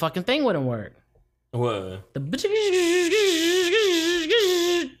motherfucking thing wouldn't work. What? That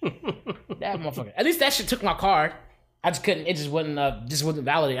motherfucker. At least that shit took my card. I just couldn't. It just wasn't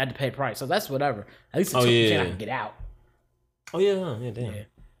validated. I had to pay a price, so that's whatever. At least it took me I could get out. Oh yeah, damn. Yeah.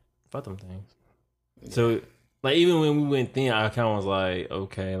 Fuck them things. Yeah. So. Like, even when we went then, I kind of was like,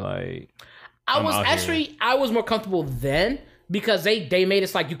 okay, like... I was more comfortable then because they made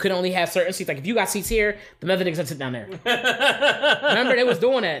us like you could only have certain seats. Like, if you got seats here, the other niggas had to sit down there. Remember, they was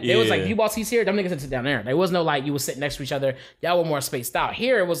doing that. They was like, if you bought seats here, them niggas had to sit down there. There was no, like, you was sitting next to each other. Y'all were more spaced out.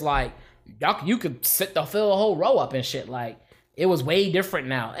 Here, it was like, you could fill a whole row up and shit. Like, it was way different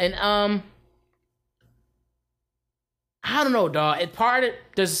now. And, I don't know, dog.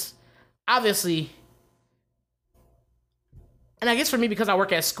 There's obviously... And I guess for me, because I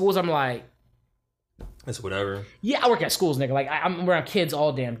work at schools, I'm like... It's whatever. Yeah, I work at schools, nigga. Like, I'm around kids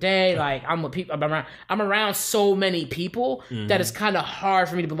all damn day. Like, I'm with people. I'm around so many people that it's kind of hard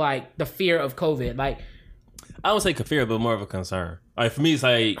for me to be like, the fear of COVID. Like... I don't say fear, but more of a concern. Like, for me, it's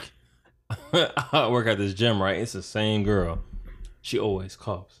like... I work at this gym, right? It's the same girl. She always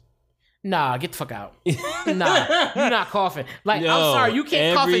coughs. Nah, get the fuck out. Nah, you're not coughing. Like, I'm sorry, you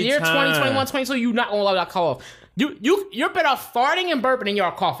can't cough in year 2021, 22. You're not gonna allow that cough. You're better off farting and burping than you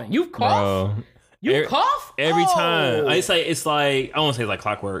are coughing. You cough? Bro, you cough? Every time. It's like I won't say it's like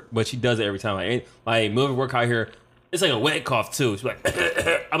clockwork, but she does it every time. Like moving work out here, it's like a wet cough too. She's like,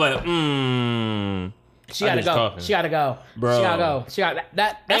 I'm like, She gotta go. Coughing. She gotta go. Bro. She gotta go. She got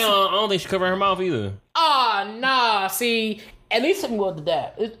that. I don't think she covered her mouth either. Oh, nah. See, at least something with the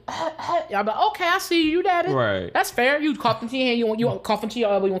dad. I'm like, okay, I see you, daddy. Right. That's fair. You cough into your hand. You want cough into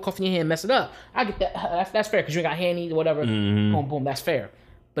your elbow. You want cough in your hand. Mess it up. I get that. That's fair because you ain't got handy or whatever. Mm-hmm. Boom, boom. That's fair.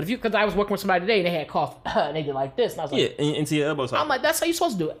 But because I was working with somebody today and they had cough and they did like this, and I was like, yeah, into your elbow. I'm like, that's how you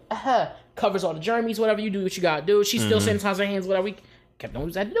supposed to do it. Covers all the germs, whatever you do, what you gotta do. She still sanitizes her hands, whatever we kept doing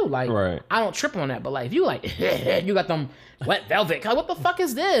what had to do. Like, right. I don't trip on that. But like, if you like, you got them wet velvet. Like, what the fuck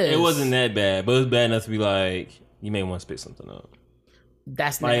is this? It wasn't that bad, but it was bad enough to be like, you may want to spit something up.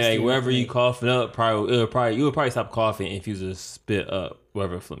 That's nasty. Like wherever you coughing up, you would probably stop coughing if you just spit up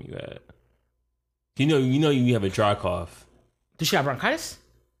whatever phlegm you had. You know you have a dry cough. Does she have bronchitis?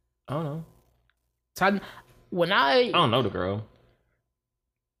 I don't know. So when I don't know the girl.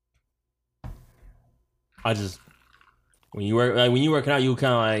 I just when you working out, you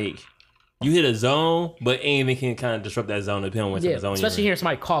kind of like you hit a zone, but anything can kind of disrupt that zone depending on what type of zone especially you're in. hearing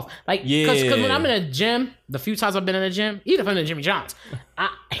somebody cough. Like, because when I'm in a gym, the few times I've been in a gym, even if I'm in Jimmy John's,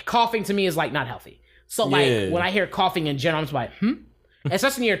 coughing to me is like not healthy. So like when I hear coughing in general, I'm just like,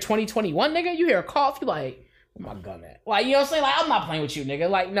 Especially in year 2021, nigga, you hear a cough, you like, where my gun at? Like, you know what I'm saying? Like, I'm not playing with you, nigga.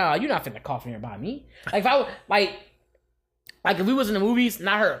 Like, no, you're not finna cough in here by me. Like, if I like if we was in the movies and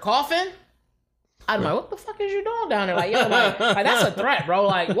I heard coughing, I'd be like, what the fuck is you doing down there? Like, yo, like that's a threat, bro.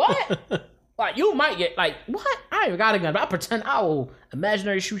 Like, what? Like, you might get, like, what? I ain't even got a gun, but I pretend I will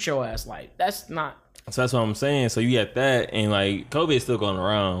imaginary shoot your ass. Like, that's not. So that's what I'm saying. So you got that, and like COVID is still going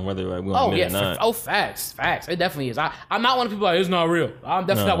around, whether like we want to admit it or not. Facts. It definitely is. I'm not one of the people like, it's not real. I'm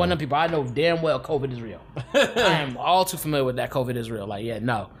definitely not one of them people. I know damn well COVID is real. I am all too familiar with that COVID is real. Like, yeah,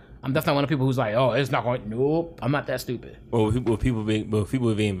 no. I'm definitely one of the people who's like, oh, it's not going. Nope, I'm not that stupid. Well, people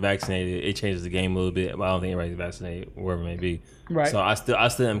being vaccinated, it changes the game a little bit. But I don't think everybody's vaccinated, wherever it may be. Right. So I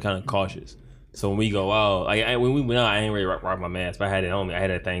still am kind of cautious. So when we go out, like when we went out, I ain't ready to rock my mask, but I had it on me. I had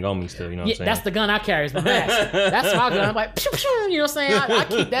that thing on me still. You know what I'm saying? That's the gun I carry. Is the mask. That's my gun. I'm like, pew, pew, you know what I'm saying? I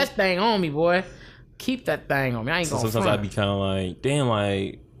keep that thing on me, boy. Keep that thing on me. I ain't going. Sometimes I be kind of like, damn,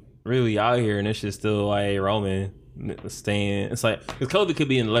 like really out here, and this shit still like rolling. Staying, it's like because COVID could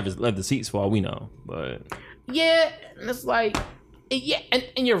be in the leather seats for all we know, but yeah, it's like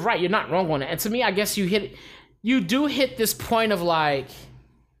and you're right, you're not wrong on it. And to me, I guess you do hit this point of like,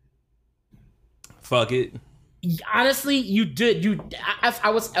 fuck it. Honestly, you did. I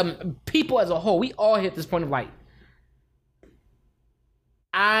was people as a whole, we all hit this point of like,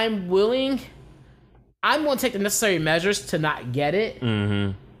 I'm going to take the necessary measures to not get it.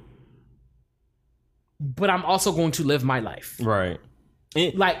 Mm-hmm. But I'm also going to live my life, right?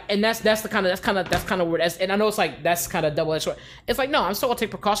 And that's kind of where that's. And I know it's like that's kind of double edged sword. It's like, no, I'm still gonna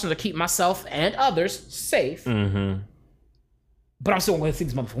take precautions to keep myself and others safe. Mm-hmm. But I'm still gonna see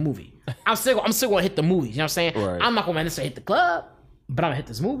this motherfucking movie. I'm still gonna hit the movies. You know what I'm saying? Right. I'm not gonna necessarily hit the club, but I'm gonna hit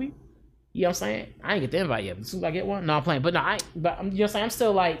this movie. You know what I'm saying? I ain't get the invite yet. But as soon as I get one, no, I'm playing. But no, But you know what I'm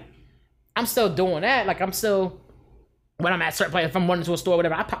saying? I'm still doing that. Like I'm still. When I'm at certain place, if I'm running to a store or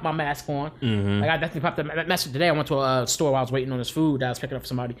whatever, I pop my mask on. Mm-hmm. Like I definitely popped the mask today. I went to a store while I was waiting on this food that I was picking up for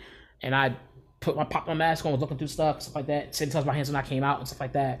somebody, and I popped my mask on, was looking through stuff I sanitized my hands when I came out and stuff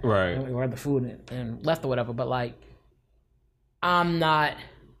like that. Right. And we grabbed the food and left or whatever. But like, I'm not.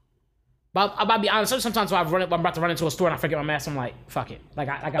 But I'll be honest. Sometimes when I'm about to run into a store and I forget my mask, I'm like, fuck it. Like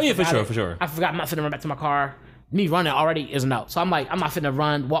for sure. I forgot I'm not finna run back to my car. Me running already is no. So I'm like, I'm not finna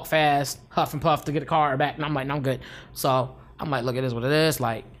run, walk fast, huff and puff to get the car back. And I'm like, no, I'm good. So I'm like, look, it is what it is.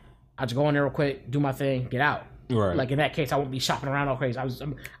 Like, I just go in there real quick, do my thing, get out. Right. Like in that case, I won't be shopping around all crazy.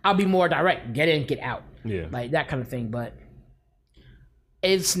 I'll be more direct. Get in, get out. Yeah. Like that kind of thing. But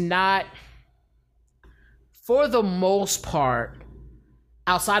it's not, for the most part,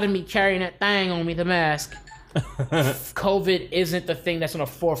 outside of me carrying that thing on me, the mask, COVID isn't the thing that's on the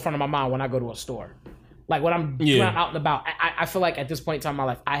forefront of my mind when I go to a store. Like when I'm out and about, I feel like at this point in time in my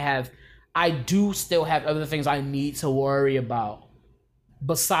life, I do still have other things I need to worry about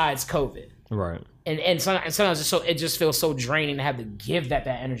besides COVID. Right. And sometimes it just feels so draining to have to give that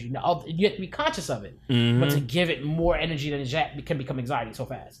energy. Now, you have to be conscious of it, but to give it more energy than that can become anxiety so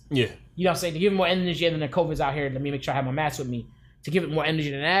fast. Yeah. You know what I'm saying? To give it more energy, and then the COVID's out here, let me make sure I have my mask with me. To give it more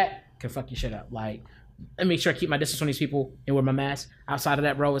energy than that can fuck your shit up. Like, let me make sure I keep my distance from these people and wear my mask. Outside of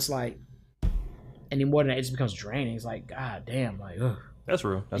that, bro, it's like, any more than that, it just becomes draining. It's like, god damn, like, ugh. That's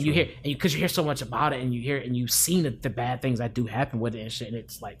real. That's you real. hear, because you hear so much about it, and you hear, and you've seen the bad things that do happen with it and shit, and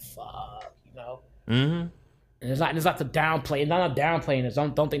it's like, fuck, you know. Mm-hmm. And it's not the downplay. Not downplaying it.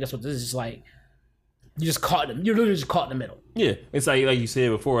 Don't think that's what this is. Just like you're literally just caught in the middle. Yeah, it's like you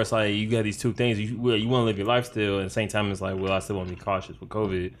said before. It's like you got these two things. You want to live your life still, and at the same time, it's like, well, I still want to be cautious with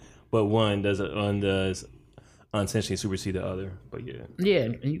COVID, but one does unintentionally supersede the other. But yeah,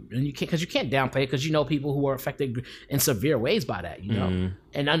 and you can't, because you can't downplay it, because you know people who are affected in severe ways by that, you know,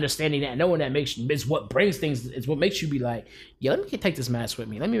 and understanding that, knowing that is what brings things, is what makes you be like, yeah, let me take this mask with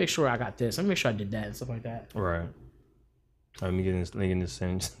me, let me make sure I got this, let me make sure I did that and stuff like that. Right. Let me get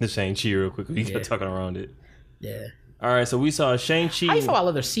this Shang-Chi real quick. We got talking around it. Yeah. All right, so we saw Shang-Chi. How you feel about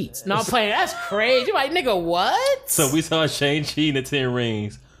leather seats? No, I'm playing. That's crazy. You're like, nigga, what? So we saw Shang-Chi and the Ten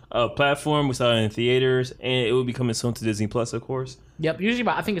Rings platform. We saw it in theaters, and it will be coming soon to Disney Plus, of course. Yep. Usually,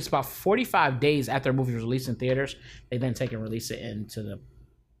 I think it's about 45 days after a movie was released in theaters, they then take and release it into the.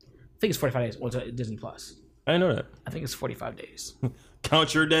 I think it's 45 days onto Disney Plus. I didn't know that. I think it's 45 days.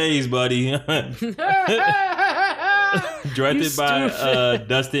 Count your days, buddy. Directed by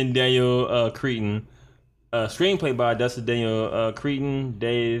Dustin Daniel Cretton. Screenplay by Dustin Daniel Cretton,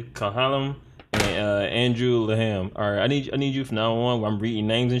 Dave Callaham, and Andrew Laham. All right, I need you from now on. When I'm reading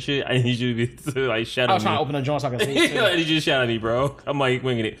names and shit, I need you to like shout out. I was trying to open a joint so I can see it. I need you to shout at me, bro. I'm like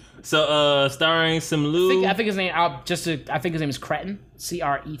winging it. So, starring Sim Lu. I think his name. I think his name is Cretton.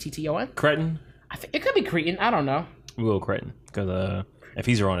 Cretton. Cretton. It could be Cretan. I don't know. We'll go Cretton because if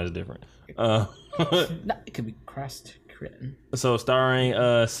he's wrong, it's different. No, it could be Crest Cretan. So starring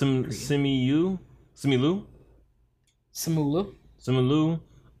Simu Lu,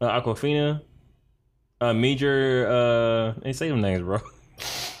 Aquafina, Major. They say them names, bro.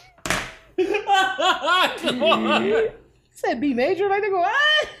 Come on. He said B major, like they go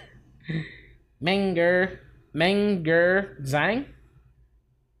what? Menger Zhang,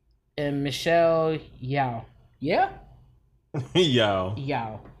 and Michelle Yao. Yeah. Yao.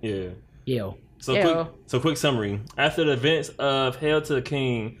 Yeah. So Yo. quick summary. After the events of Hail to the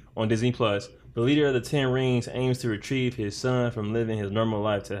King on Disney Plus, the leader of the Ten Rings aims to retrieve his son from living his normal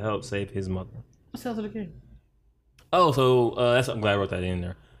life to help save his mother. What's Hail to the King? Oh, so I'm glad I wrote that in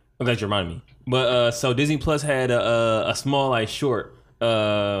there. I'm glad you reminded me. But so Disney Plus had a small like short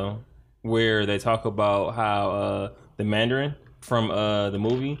where they talk about how the Mandarin from the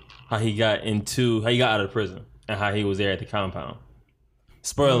movie, how he got out of prison and how he was there at the compound.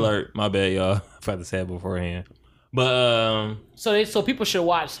 Spoiler alert, my bad, y'all. I forgot to say it beforehand. But so people should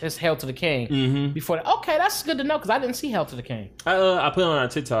watch his Hail to the King before. Okay, that's good to know because I didn't see Hail to the King. I put it on our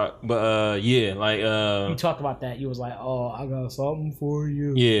TikTok, but yeah, like you talked about that. You was like, "Oh, I got something for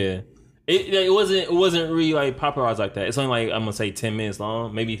you." Yeah, it wasn't really like popularized like that. It's only like I'm gonna say 10 minutes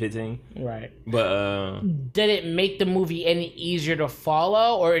long, maybe 15. Right. But did it make the movie any easier to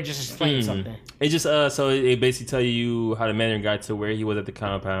follow, or it just explained something? It just so it basically tell you how the Mandarin got to where he was at the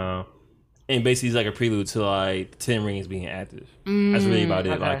compound. And basically, it's like a prelude to like 10 Rings being active. That's really about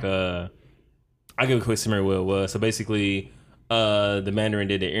it. Okay. Like, I'll give a quick summary of what it was. So basically, the Mandarin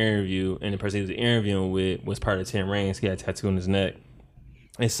did an interview, and the person he was interviewing with was part of 10 Rings. He had a tattoo on his neck.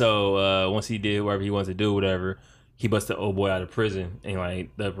 And so once he did whatever he wanted to do, whatever, he busted the old boy out of prison. And like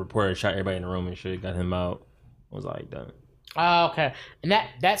the reporter shot everybody in the room and shit, got him out. Was like done. Oh, okay. And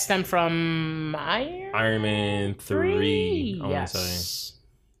that stemmed from Iron Man 3. I want to say.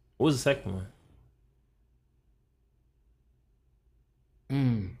 What was the second one? I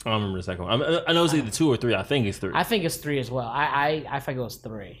don't remember the second one. I know it's either 2 or 3. I think it's 3. I think it's 3 as well. I think it was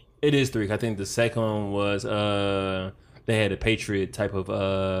 3. It is 3. I think the second one was they had a Patriot type of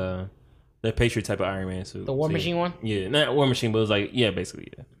Iron Man suit. The War Machine one? Yeah, not War Machine, but it was like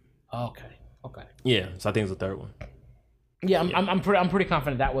basically yeah. Okay. Yeah, so I think it's the third one. Yeah, I'm pretty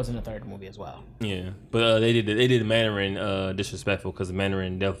confident that was in the third movie as well. Yeah, but they did the Mandarin disrespectful because the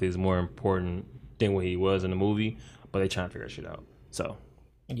Mandarin definitely is more important than what he was in the movie. But they trying to figure that shit out. So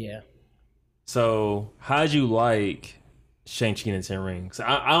yeah. So how'd you like Shang-Chi and the Ten Rings?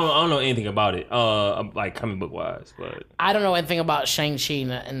 I don't know anything about it. Like comic book wise, but I don't know anything about Shang-Chi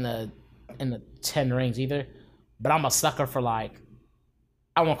in the Ten Rings either. But I'm a sucker for like.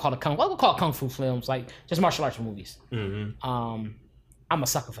 I won't call it kung fu films, like just martial arts movies. I'm a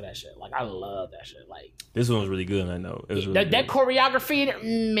sucker for that shit. Like I love that shit. Like this one was really good. I know it was really that choreography.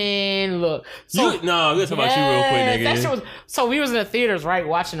 Man, look. So, we're talking about you real quick, nigga. That shit was, so we was in the theaters, right,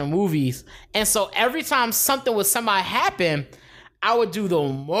 watching the movies, and so every time something with somebody happened, I would do the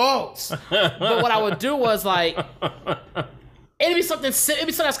most. But what I would do was like. It'd be something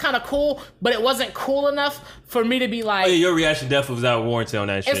that's kind of cool, but it wasn't cool enough for me to be like. Oh, yeah, your reaction definitely was out of warranty on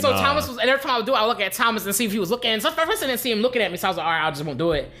that shit. And so Thomas was, and every time I would do it, I would look at Thomas and see if he was looking. And so first I didn't see him looking at me, so I was like, all right, I just won't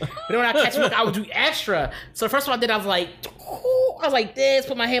do it. But then when I catch him, I would do extra. So the first one I did, I was like, this,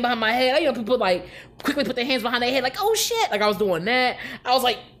 put my hand behind my head. You know, people like quickly put their hands behind their head, like, oh shit. Like I was doing that. I was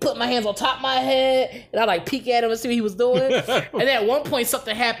like, put my hands on top of my head, and I like peek at him and see what he was doing. And then at one point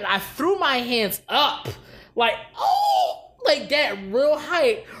something happened. I threw my hands up, like, oh. Like that real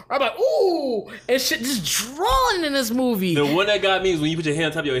height. I'm like, ooh, and shit just drawn in this movie. The one that got me is when you put your hand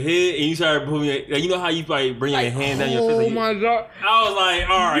on top of your head and you started putting you know how you like bring your hand down your face. Oh my god! I was like,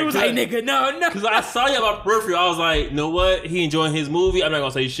 all right. You was like, nigga, no. Because I saw you on my peripheral. I was like, you know what? He enjoying his movie. I'm not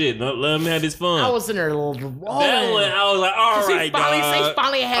gonna say shit. Let him have his fun. I was in there a little rolling. That one, I was like, all right, dog. He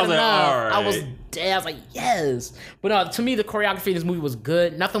finally had enough. Like, all right. I was dead. I was like, yes. But no, to me, the choreography in this movie was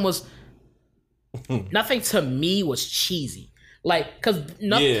good. Nothing to me was cheesy. Like, because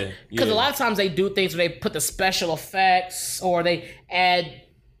a lot of times they do things where they put the special effects or they add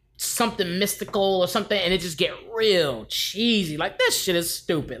something mystical or something and it just get real cheesy. Like, this shit is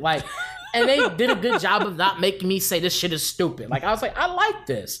stupid. Like, And they did a good job of not making me say this shit is stupid. Like, I was like, I like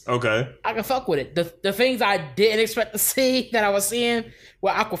this. Okay. I can fuck with it. The things I didn't expect to see that I was seeing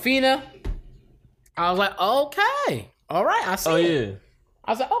with Aquafina, I was like, okay. All right, I see it. Yeah.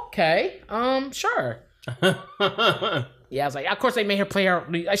 I was like, okay, sure. Yeah, I was like, of course they made her play her.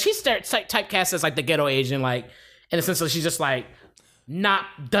 Like, she's typecast as like the ghetto Asian, like in the sense that she's just like not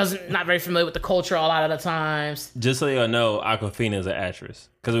very familiar with the culture a lot of the times. Just so y'all know, Aquafina is an actress.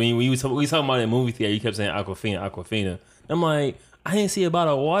 Because when we talking about it in movie theater, you kept saying Aquafina. I'm like, I didn't see a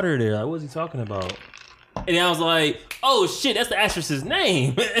bottle of water there. Like, what's he talking about? And then I was like, oh shit, that's the actress's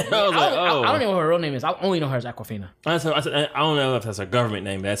name. I was like, oh. I don't know what her real name is. I only know her as Aquafina. I don't know if that's her government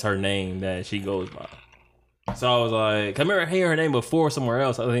name. That's her name that she goes by. So I was like, I remember hearing her name before somewhere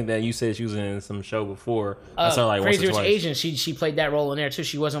else. I think that you said she was in some show before. I saw her like Crazy once or Rich twice. Asian. She played that role in there too.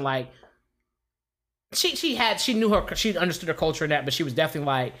 She wasn't like she knew her, she understood her culture and that, but she was definitely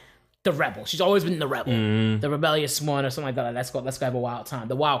like the rebel. She's always been the rebel, the rebellious one or something like that. Let's go have a wild time.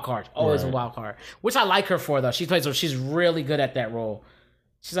 The wild card, always a wild card, which I like her for though. She's really good at that role.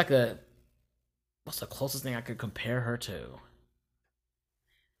 She's like what's the closest thing I could compare her to?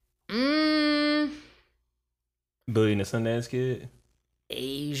 Billy and the Sundance Kid.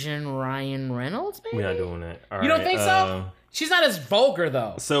 Asian Ryan Reynolds, maybe? We're not doing that. All you right, don't think so? She's not as vulgar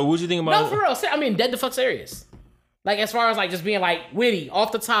though. So what you think about? No, for real. I mean, dead the fuck serious. Like as far as like just being like witty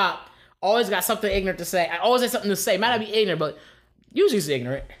off the top, always got something ignorant to say. I always have something to say. Might not be ignorant, but usually it's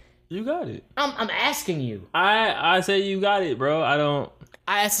ignorant. You got it. I'm asking you. I say you got it, bro. I don't.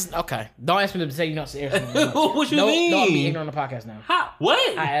 I asked. Okay, don't ask me to say you not seriously. What you mean? No, I'm being ignorant on the podcast now. How?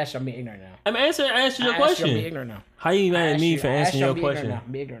 What? I asked you. I'm being ignorant now. I'm answering your I question. asked you, I'm being ignorant now. How you mad at me for answering your question?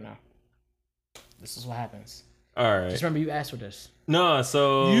 I'm being ignorant now. This is what happens. All right. Just remember you asked for this. No,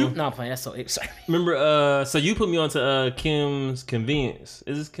 so No, I'm playing. That's so sorry. remember. So you put me onto Kim's Convenience.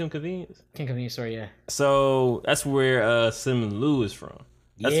 Is this Kim Convenience? Kim Convenience Store, yeah. So that's where Simon Liu is from.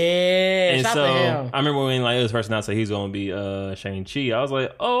 And so I remember when like it was first announced that he's gonna be Shang-Chi. I was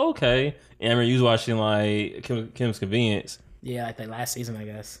like, oh okay. And I remember you was watching like Kim's Convenience. Yeah, like that last season, I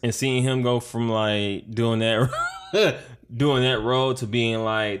guess. And seeing him go from like doing that role to being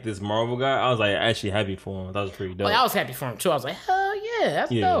like this Marvel guy, I was like actually happy for him. That was pretty dope. I was happy for him too. I was like, hell yeah,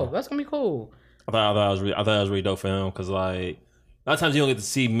 that's dope. That's gonna be cool. I thought it was really dope for him because like a lot of times you don't get to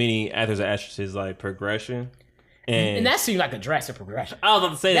see many actors or actresses like progression. And that seemed like a drastic progression. I was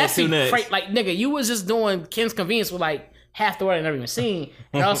about to say that too next. Like, nigga, you was just doing Kim's Convenience with like half the word I never even seen,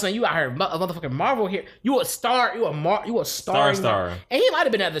 and all of a sudden you out here a motherfucking Marvel here. You a star. You a star. And he might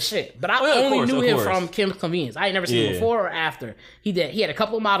have been other shit, but I only knew him from Kim's Convenience. I ain't never seen him before or after. He had a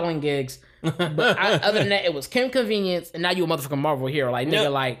couple of modeling gigs, but other than that, it was Kim Convenience, and now you a motherfucking Marvel hero. Like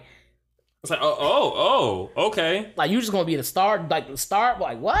nigga, like it's like okay. Like you just gonna be the star, like the star.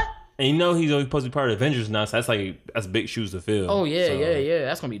 Like what? And you know he's supposed to be part of Avengers now, so that's big shoes to fill. Oh yeah, yeah.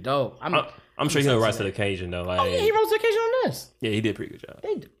 That's gonna be dope. I'm sure he'll rise to the occasion though. Like, oh yeah, he rose to the occasion on this. Yeah, he did a pretty good job.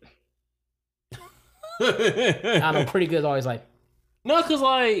 I know, pretty good is always like. No, cause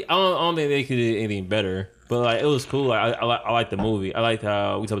like I don't think they could do anything better. But like it was cool. Like I like the movie. I liked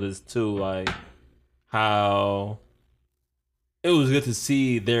how we talked about this too. Like how it was good to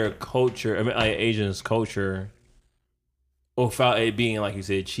see their culture. I mean, like Asians' culture. Without it being, like you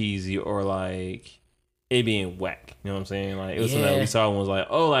said, cheesy or like it being whack. You know what I'm saying? Like it was something that we saw and was like,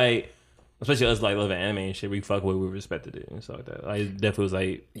 oh, like especially us like loving anime and shit, we fuck with it, we respected it and stuff like that. Like it definitely was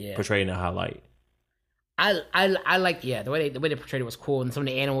like portrayed in a highlight. I like the way they portrayed it was cool, and some of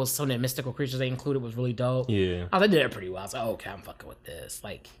the animals, some of the mystical creatures they included was really dope. Yeah. They did it pretty well. I was like, okay, I'm fucking with this.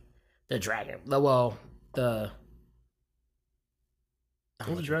 Like the dragon. What's the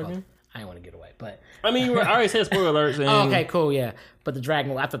dragon? I didn't want to get away, but I mean, I already said spoiler alerts. And... Oh, okay, cool, yeah. But the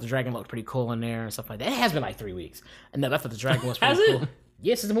dragon, I thought the dragon looked pretty cool in there and stuff like that. It has been like 3 weeks, and I thought the dragon was pretty cool.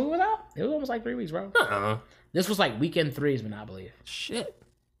 Yes, since the movie was out, it was almost like 3 weeks, bro. This was like weekend 3, I believe. Shit,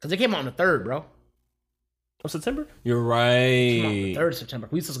 because it came out on the 3rd, bro. Of September? You're right. It came out on the 3rd of September.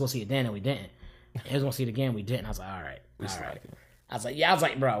 We supposed to go see it then, and we didn't. And he was gonna see it again, we didn't. I was like, all right. I was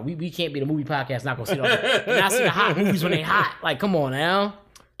like, bro, we can't be the movie podcast, not gonna see not see the hot movies when they hot. Like, come on now.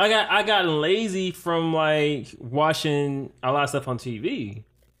 I got lazy from like watching a lot of stuff on TV.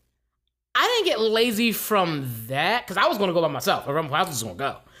 I didn't get lazy from that because I was gonna go by myself. I was just gonna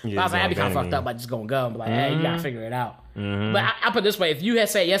go. Yeah, I was like, I'd be kind of fucked up by just gonna go and be like, hey, you gotta figure it out. Mm-hmm. But I put it this way: if you had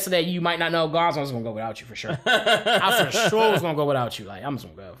said yesterday you might not know God, I was gonna go without you for sure. I for sure was gonna go without you. Like I'm just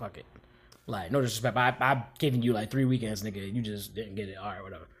gonna go. Fuck it. Like no disrespect, but I've given you like 3 weekends, nigga. You just didn't get it. All right,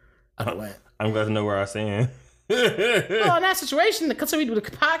 whatever. I went. I'm glad to know where I stand. Well, in that situation, considering we do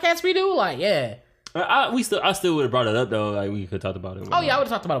the podcast we do, like, yeah. I still would have brought it up though. Like we could talk about it. Oh yeah, I would have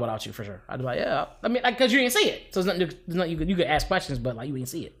talked about it without you for sure. I'd be like, yeah. I mean, like, because you didn't see it, so there's nothing you could ask questions, but like you didn't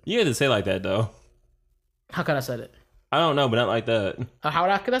see it. You had to say like that though. How could I said it? I don't know, but not like that.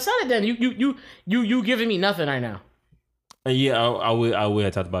 How could I said it then? You giving me nothing right now. Yeah, I would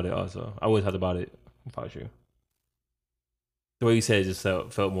have talked about it also. I would have talked about it without you. The way you said it just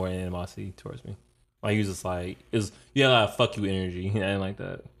felt more animosity towards me. Like you was just like you had a lot of fuck you energy. I didn't like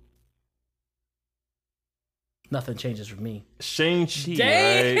that. Nothing changes for me. Shang-Chi.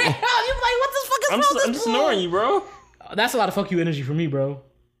 Damn! Right? You're like, what the fuck is wrong with I'm this just boy? ignoring you, bro. That's a lot of fuck you energy for me, bro.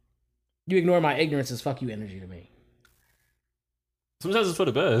 You ignore my ignorance is fuck you energy to me. Sometimes it's for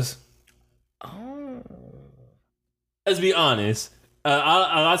the best. Oh. Let's be honest. A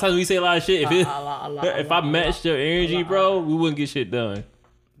lot of times we say a lot of shit. If I matched your energy, bro, we wouldn't get shit done.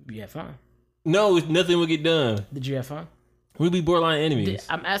 You had fun. No, nothing would get done. Did you have fun? We'd be borderline enemies.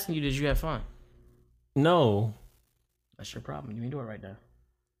 I'm asking you, did you have fun? No. That's your problem. You ain't do it right now.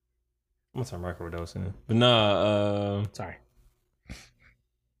 I'm gonna start microdosing. But nah, Sorry.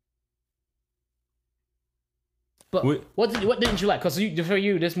 But what didn't you like? Because for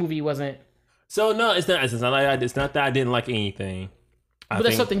you, this movie wasn't. So no, it's not that I didn't like anything. But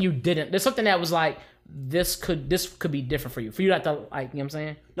there's something you didn't. There's something that was like this could be different for you. For you not to like, you know what I'm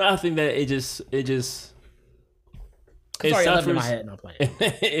saying? No, I think that it Sorry, I left suffers. in my head. No playing.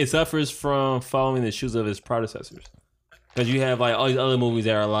 It suffers from following the shoes of its predecessors. Because you have like all these other movies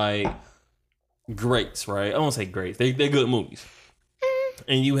that are like greats, right? I won't say greats. They're good movies.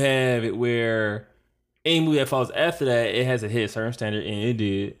 And you have it where any movie that follows after that, it has to hit a certain standard, and it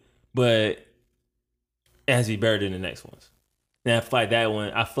did. But it has to be better than the next ones. And I feel like that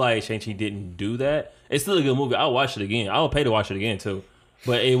one, I feel like Shang-Chi didn't do that. It's still a good movie. I'll watch it again. I would pay to watch it again too.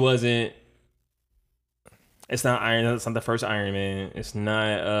 But it wasn't. It's not the first Iron Man. It's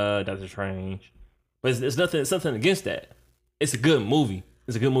not Doctor Strange. But it's nothing against that. It's a good movie.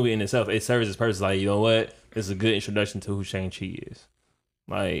 It's a good movie in itself. It serves its purpose. Like, you know what? It's a good introduction to who Shang-Chi is.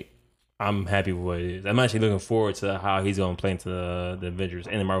 Like, I'm happy with what it is. I'm actually looking forward to how he's going to play into the Avengers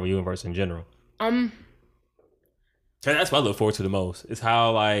and the Marvel Universe in general. That's what I look forward to the most. Is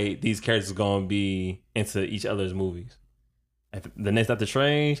how like these characters are going to be into each other's movies. The next Doctor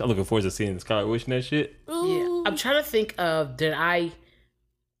Strange, I'm looking forward to seeing Scarlet Witch and that shit. Yeah, I'm trying to think of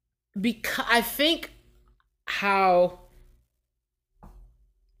because I think how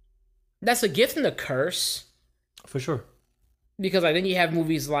that's a gift and a curse. For sure. Because like then you have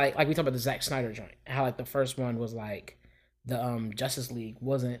movies like we talked about the Zack Snyder joint. How like the first one was like the Justice League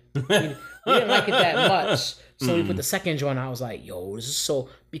wasn't we didn't like it that much. So we put the second joint out. I was like, yo, this is so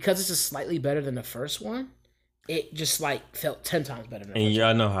because this is slightly better than the first one, it just like felt 10 times better than the first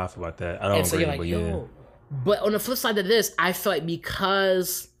I know how I feel about that. I don't agree, like, but yeah. But on the flip side of this, I feel like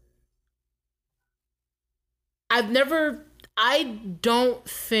because I don't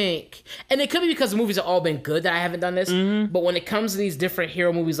think, and it could be because the movies have all been good that I haven't done this, but when it comes to these different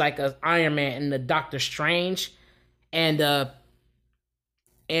hero movies like Iron Man and the Doctor Strange and Thor,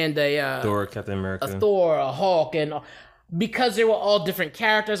 Captain America, a Thor, a Hulk, and because they were all different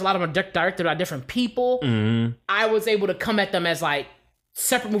characters, a lot of them are directed by different people, I was able to come at them as like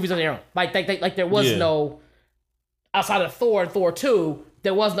separate movies on their own. Like there was no, outside of Thor and Thor 2,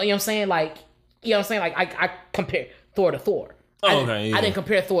 there was no, you know what I'm saying? Like, you know what I'm saying? Like I compare Thor to Thor. I didn't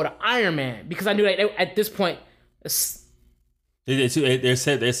compare Thor to Iron Man because I knew that at this point they're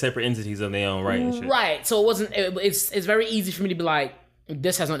separate entities of their own right and shit. Right. So it wasn't. It's very easy for me to be like,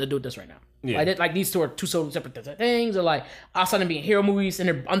 this has nothing to do with this right now. Yeah. Like these two are two so separate things, or like outside of being hero movies and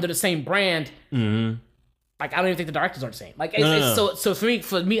they're under the same brand. Like I don't even think the directors are the same. Like so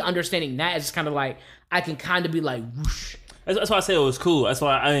for me understanding that is kind of like I can kind of be like whoosh. That's why I say it was cool. That's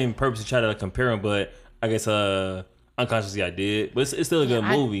why I didn't purposely try to like, compare them, but I guess unconsciously I did. But it's still a good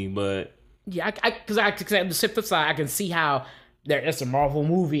movie. But yeah, because on the flip side, I can see how it's a Marvel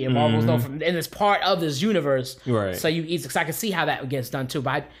movie and Marvel's known from, and it's part of this universe. Right. So I can see how that gets done too.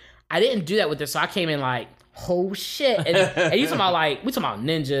 But I didn't do that with this. So I came in like, oh shit, and you talking about like we talking about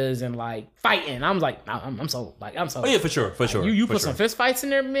ninjas and like fighting. I was like, I'm sold. Like I'm sold. Oh yeah, for sure. You put some fist fights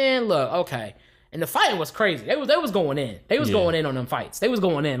in there, man. Look, okay. And the fighting was crazy. They was going in. They was going in on them fights. They was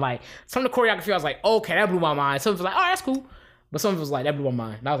going in. Like some of the choreography, I was like, okay, that blew my mind. Some was like, oh, that's cool. But some was like, that blew my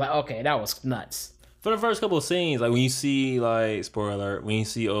mind. And I was like, okay, that was nuts. For the first couple of scenes, like when you see like spoiler alert, when you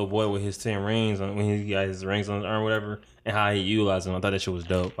see old boy with his 10 rings on, when he got his rings on his arm or whatever, and how he utilized them, I thought that shit was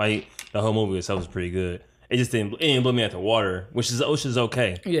dope. Like the whole movie itself was pretty good. It just didn't blow me out the water, which is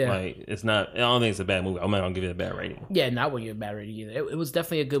okay. Yeah, like it's not. I don't think it's a bad movie. I'm not gonna give it a bad rating. Yeah, not gonna give it a bad rating either. It was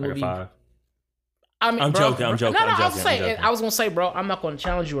definitely a good movie. 5. I mean, I'm joking. I'm joking. No, I'm I was joking. saying, I'm joking. I was gonna say, bro, I'm not gonna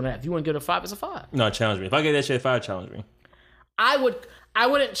challenge you on that. If you want to give it a 5, it's a 5. No, challenge me. If I get that shit at 5, challenge me. I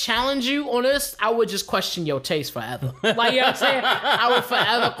wouldn't challenge you on this. I would just question your taste forever. Like, you know what I'm saying? I would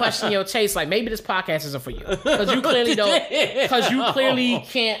forever question your taste. Like, maybe this podcast isn't for you. Because you clearly don't. Because you clearly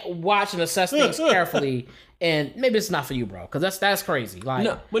can't watch and assess things carefully. And maybe it's not for you, bro. Because that's crazy. Like,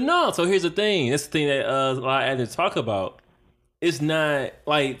 No. So here's the thing. That's the thing that a lot of actors talk about. It's not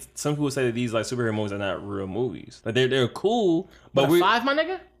like some people say that these like superhero movies are not real movies. Like they're cool, but a 5, my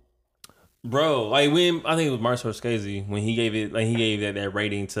nigga? Bro, like when I think it was Martin Scorsese when he gave it, like he gave that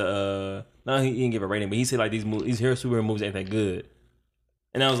rating to no, he didn't give a rating, but he said like these hero superhero movies ain't that good,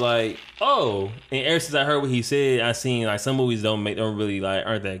 and I was like, oh, and ever since I heard what he said, I seen like some movies don't really like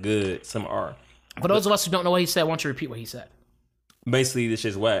aren't that good, some are. For those of us who don't know what he said, I want you to repeat what he said. Basically, this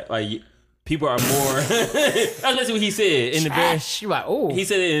shit's whack. Like people are more. That's basically what he said in the Trash. You're like, oh, he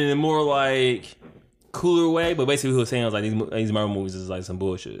said it in a more like cooler way, but basically what he was saying was like these Marvel movies is like some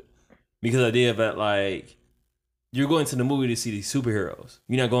bullshit. Because the idea that like you're going to the movie to see these superheroes,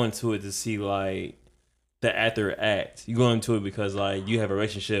 you're not going to it to see like the actor act. You're going to it because like you have a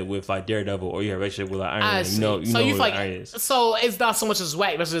relationship with like Daredevil or you have a relationship with like Iron Man. You know who Iron is. So it's not so much as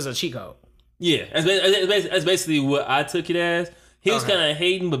whack, but it's a cheat code. Yeah, that's basically what I took it as. He was kind of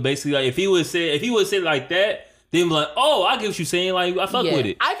hating, but basically like if he would say it like that, then be like, oh, I get what you're saying. Like I fuck with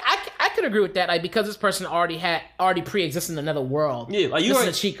it. I could agree with that. Like because this person already pre-existed in another world. Yeah, like this is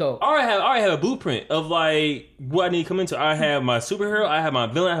a cheat code. I already have a blueprint of like what I need to come into. I have my superhero, I have my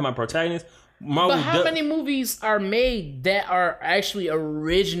villain, I have my protagonist. But how many movies are made that are actually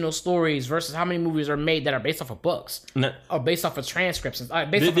original stories versus how many movies are made that are based off of books or based off of transcripts, based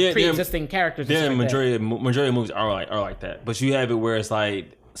off of pre-existing characters? The majority of movies are like that, but you have it where it's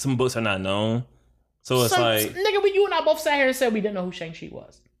like some books are not known, so it's like nigga, when you and I both sat here and said we didn't know who Shang-Chi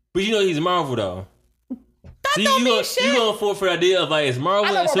was, but you know he's Marvel though. That don't mean shit. You going for the idea of like it's Marvel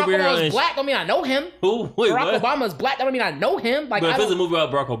I know and Barack superhero Obama's black. Don't mean I know him. Who? Wait, Barack what? Obama's black. That don't mean I know him. Like, but if it's a movie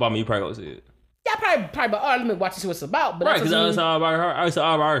about Barack Obama, you probably gonna see it. Yeah, probably. But let me watch and see what it's about. But right, because it's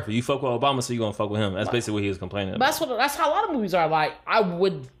autobiography. You fuck with Obama, so you gonna fuck with him. That's basically what he was complaining about. That's how a lot of movies are. Like, I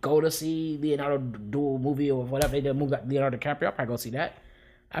would go to see Leonardo do a movie or whatever they did. Movie like Leonardo DiCaprio. I'd probably go see that.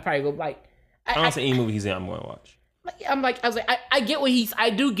 I'd probably go like. I don't see any movie he's in. I'm going to watch. I get what I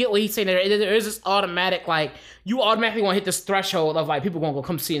do get what he's saying. There is this automatic like you automatically want to hit this threshold of like people gonna go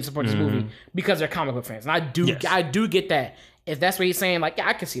come see and support this movie because they're comic book fans, and I do get that. If that's what he's saying, like, yeah,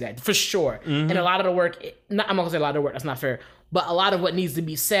 I can see that for sure. And a lot of the work, I'm not gonna say a lot of the work, that's not fair, but a lot of what needs to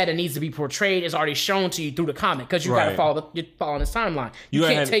be said and needs to be portrayed is already shown to you through the comic because you gotta you're following this timeline. You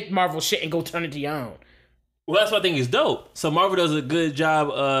can't take Marvel shit and go turn it to your own. Well, that's what I think is dope. So Marvel does a good job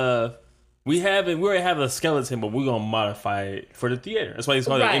of we already have a skeleton, but we're gonna modify it for the theater. That's why it's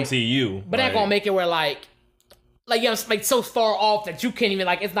called the MCU. But they're gonna make it where like you know, like so far off that you can't even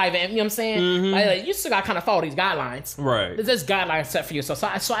like it's not even, you know what I'm saying? Like, you still gotta kind of follow these guidelines, right? There's guidelines set for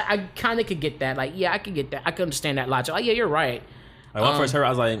yourself, so I kind of could get that. Like, yeah, I could get that. I could understand that logic. Like, yeah, you're right. Like when I first heard, I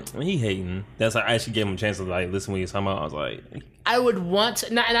was like, he hating. That's like I actually gave him a chance to like listen when he was talking about. I was like, I would want to,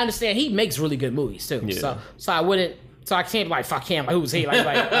 and I understand he makes really good movies too. Yeah. So I wouldn't. So I can't be like fuck him. Like, who's he? Like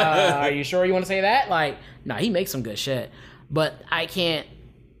are you sure you want to say that? Like, no, he makes some good shit, but I can't.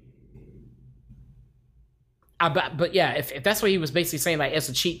 But yeah, if that's what he was basically saying, like it's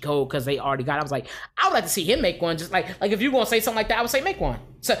a cheat code because they already got it. I was like, I would like to see him make one. Just like if you're gonna say something like that, I would say make one.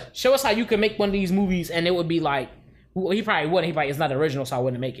 So show us how you can make one of these movies, and it would be like, well, he probably wouldn't. He probably it's not original, so I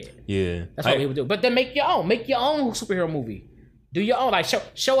wouldn't make it. Yeah, that's what he would do. But then make your own superhero movie. Do your own. Like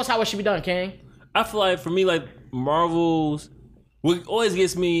show us how it should be done, King. I feel like for me, like Marvel's, what always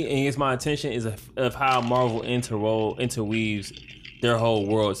gets me and gets my attention is of how Marvel interweaves their whole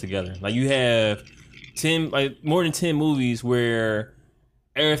world together. Like you have more than 10 movies where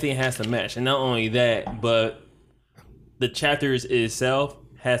everything has to match, and not only that, but the chapters itself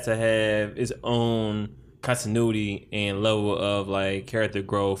has to have its own continuity and level of like character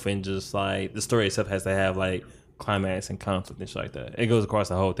growth, and just like the story itself has to have like climax and conflict and shit like that. It goes across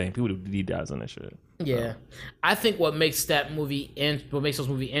the whole thing. People do deep dives on that shit. Yeah, I think what makes those movies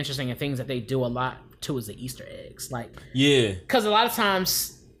interesting and things that they do a lot too is the Easter eggs. Like, yeah, because a lot of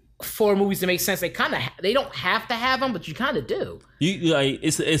times for movies to make sense, they don't have to have them, but you kind of do. You like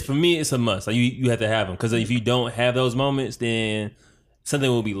it's for me, it's a must. Like you have to have them, because if you don't have those moments, then something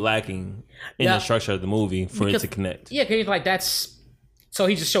will be lacking in the structure of the movie for it to connect. Yeah, because like that's so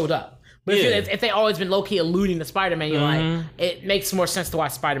he just showed up. But if they always been low key alluding to Spider-Man, you're like, it makes more sense to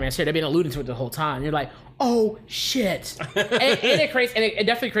watch Spider-Man here. They've been alluding to it the whole time. You're like, oh shit, and it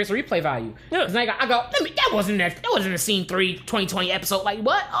definitely creates a replay value. Yeah. Because I go, that wasn't a scene 3 2020 episode. Like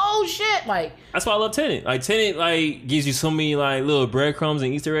what? Oh shit! Like That's why I love Tenet. Like Tenet, like gives you so many like little breadcrumbs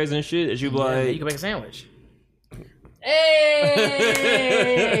and Easter eggs and shit that you be like, you can make a sandwich. Hey,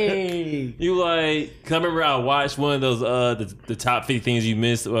 you like. Cause I remember I watched one of those the top 50 things you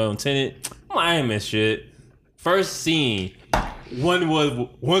missed on Tenet. I ain't missed shit. First scene, one was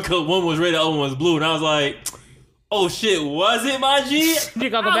red, the other one was blue, and I was like, oh shit, was it my G? You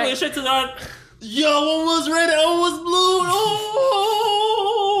got the I back. went straight to the yo, one was red, the other was blue.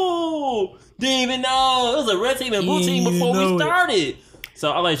 Oh, didn't even know it was a red team and blue team before we started.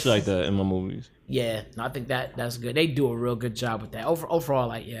 So I like shit like that in my movies. Yeah, no, I think that's good. They do a real good job with that. Overall,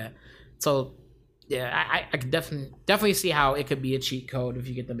 like So yeah, I could definitely see how it could be a cheat code if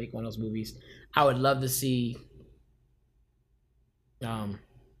you get to make one of those movies. I would love to see. Lost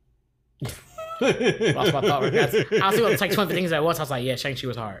my thought. I was thinking like 20 things at once. I was like, yeah, Shang-Chi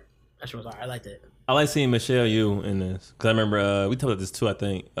was hard. That shit was hard. I liked it. I like seeing Michelle Yeoh in this because I remember we talked about this too. I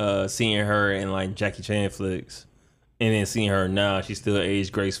think seeing her in like Jackie Chan flicks, and then seeing her now, she's still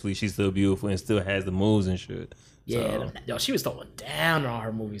aged gracefully. She's still beautiful and still has the moves and shit. Yeah, so. yo, she was throwing down on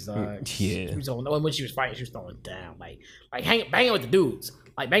her movies, dog. Yeah, when she was fighting, she was throwing down, like banging with the dudes,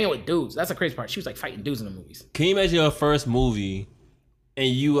 banging with dudes. That's the crazy part. She was like fighting dudes in the movies. Can you imagine your first movie, and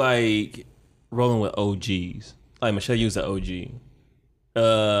you like rolling with OGs? Like Michelle Yeoh's an OG.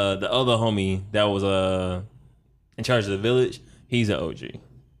 The other homie that was in charge of the village, he's an OG.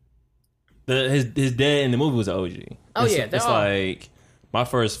 His dad in the movie was an OG. Oh yeah, it's like my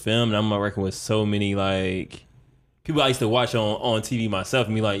first film, and I'm working with so many like people I used to watch on TV myself,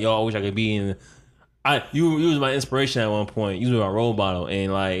 and be like, yo, I wish I could be in. You was my inspiration at one point. You was my role model,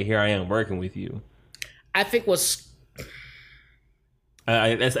 and like here I am working with you. I think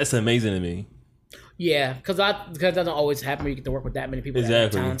that's amazing to me. Yeah, because that doesn't always happen. Where you get to work with that many people that are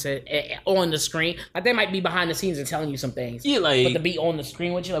talented on the screen. Like they might be behind the scenes and telling you some things. Yeah, like but to be on the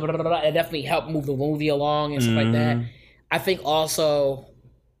screen with you, like, blah, blah, blah, it definitely helped move the movie along and stuff like that. I think also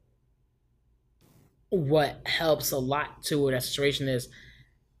what helps a lot to that situation is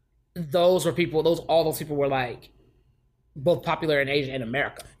all those people were like both popular in Asia and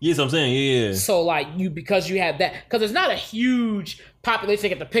America. Yes, I'm saying, yeah. So like because you have that, because there's not a huge population they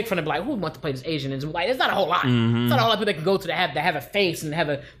get to pick from and be like, who wants to play this Asian? And like, it's not a whole lot. It's not a whole lot of people that can go to that have a face and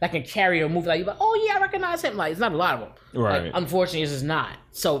that can carry a movie. Like you're like, oh yeah, I recognize him. Like it's not a lot of them. Right. Like, unfortunately, it's just not.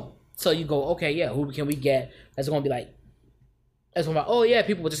 So you go, okay, yeah, who can we get? That's gonna be like, oh yeah,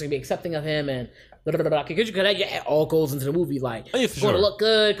 people are just gonna be accepting of him and. Because it all goes into the movie, like it's gonna look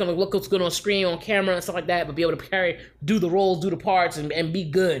good, gonna look good on screen, on camera, and stuff like that. But be able to do the roles, do the parts, and be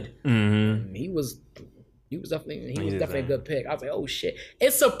good. Mm-hmm. He was definitely a good pick. I was like, oh shit!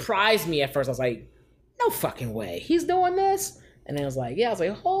 It surprised me at first. I was like, no fucking way, he's doing this. And then I was like,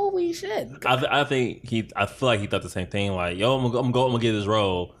 holy shit! I feel like he thought the same thing. Like, yo, I'm gonna get this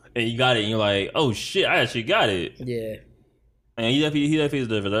role, and you got it. And you're like, oh shit, I actually got it. Yeah. And he definitely is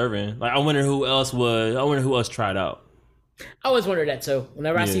deserving. Like, I wonder who else tried out. I always wonder that too.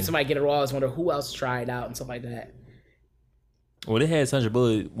 Whenever I see somebody get a role, I always wonder who else tried out and stuff like that. Well, they had Sandra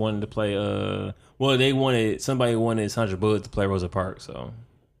Bullock wanted to play. Somebody wanted Sandra Bullock to play Rosa Parks. So,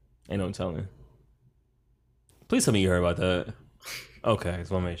 ain't no telling. Please tell me you heard about that. Okay, just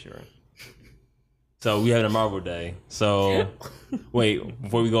want to make sure. So we had a Marvel Day. So, wait,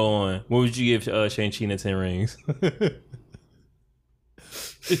 before we go on, what would you give Shang-Chi and the 10 Rings?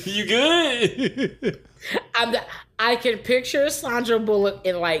 You good? I can picture Sandra Bullock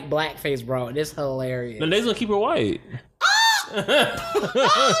in like blackface, bro. And it's hilarious. No, they's gonna keep her white.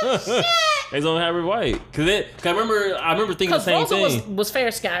 Oh shit! They's gonna have her white. Cause I remember thinking the same thing. Was fair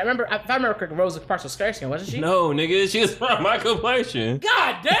skin. If I remember correctly, Rosa Parks was fair skin, wasn't she? No, nigga, she was from my complexion.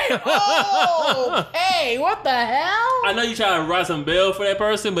 God damn! Oh, hey, what the hell? I know you trying to write some bail for that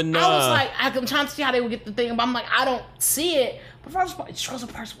person, but nah. I was like, I'm trying to see how they would get the thing, but I'm like, I don't see it. But Rosa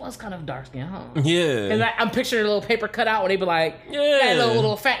Parks was kind of dark skin, huh? Yeah. Because I'm picturing a little paper cutout when they be like, yeah, that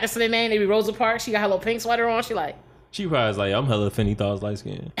little fatness in their name. They be Rosa Parks. She got her little pink sweater on. She probably was like, I'm hella Finny thought I was light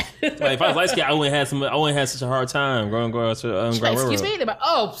skinned. Like if I was light skinned, I wouldn't have such a hard time growing excuse me? They're like,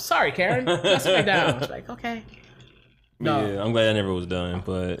 oh, sorry, Karen. Let's sit down. She's like, okay. No. Yeah, I'm glad that never was done,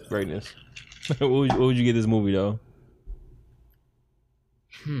 but greatness. what would you get this movie though?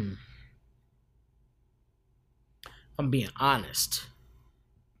 If I'm being honest,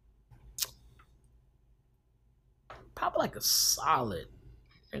 probably like a solid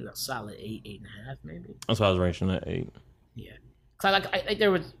 8, 8.5, maybe. That's why I was ranking at 8. Yeah, cause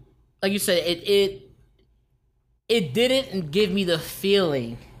there was, like you said, it didn't give me the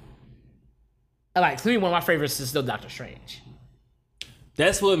feeling Like to me, one of my favorites is still Doctor Strange.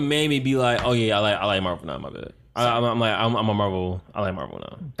 That's what made me be like, oh yeah, I like Marvel now. My bad. I'm a Marvel. I like Marvel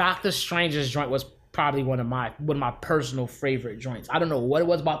now. Doctor Strange's joint was probably one of my personal favorite joints. I don't know what it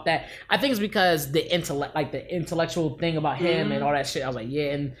was about that. I think it's because the intellectual thing about him and all that shit. I was like,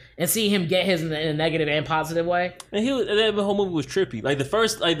 yeah, and see him get his in a negative and positive way. And the whole movie was trippy. Like the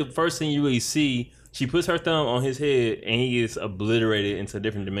first thing you really see, she puts her thumb on his head and he gets obliterated into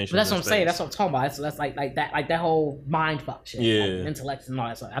different dimensions. But that's what I'm saying. That's what I'm talking about. So that's like that whole mind fuck shit. Yeah, like intellect and all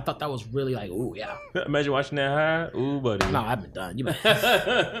that stuff. I thought that was really like, ooh, yeah. Imagine watching that high. Ooh, buddy. No, I haven't done. You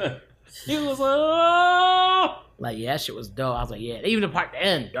been. He was like, oh! Like, yeah, that shit was dope. I was like, yeah. Even the part at the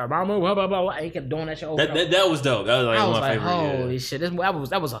end, blah, blah, blah. He kept doing that shit over. That was dope. That was like one of my favorite. Holy shit!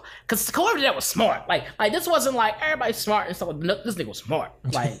 That was because whoever did that was smart. Like this wasn't like everybody's smart and stuff. No, this nigga was smart.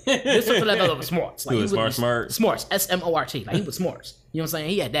 Like this was that was smart. Like, he was smart. Smarts. SMORT. Like he was smarts. You know what I'm saying?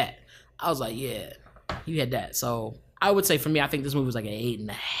 He had that. I was like, yeah, he had that. So I would say for me, I think this movie was like an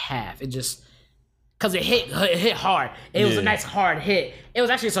 8.5. It just. Because it hit hard. It was a nice hard hit. It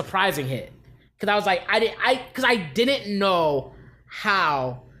was actually a surprising hit. Because I was like, I didn't know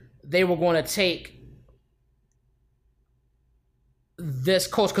how they were going to take this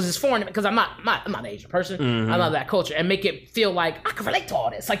culture, because it's foreign, because I'm not an Asian person. I love that culture, and make it feel like I can relate to all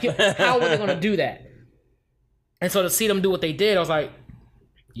this. Like, how were they going to do that? And so to see them do what they did, I was like,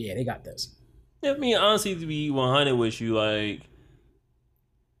 yeah, they got this. I mean, honestly, to be 100 with you, like,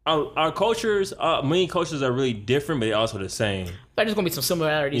 our cultures, many cultures are really different, but they're also the same. But there's gonna be some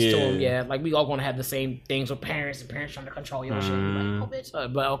similarities to them, yeah. Like we all gonna have the same things with parents and parents trying to control your shit. Like, oh,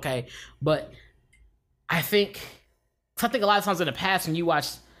 bitch. But okay, but I think a lot of times in the past when you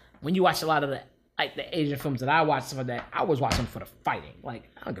watch a lot of the Asian films that I watch, some of that I was watching for the fighting. Like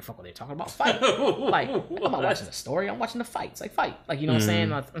I don't give a fuck what they're talking about fighting. Like I'm not watching the story. I'm watching the fights. Like fight. Like you know what I'm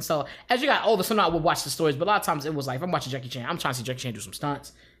saying. And so as you got older, so now I would watch the stories. But a lot of times it was like if I'm watching Jackie Chan, I'm trying to see Jackie Chan do some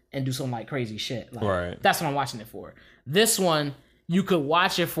stunts and do some like crazy shit. Like, right. That's what I'm watching it for. This one, you could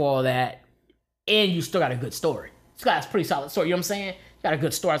watch it for all that, and you still got a good story. It's got a pretty solid story. You know what I'm saying? Got a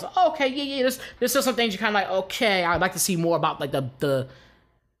good story. I was like, oh, okay, yeah. There's still some things you kind of like. Okay, I'd like to see more about like the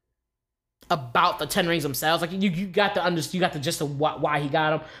about the 10 rings themselves. Like you got the gist of why he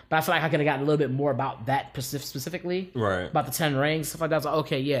got them. But I feel like I could have gotten a little bit more about that specifically. Right. About the 10 rings, stuff like that. I was like,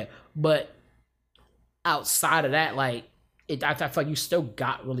 okay, yeah. But outside of that, like. I feel like you still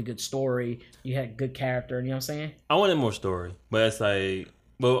got really good story. You had good character. You know what I'm saying? I wanted more story, but it's like,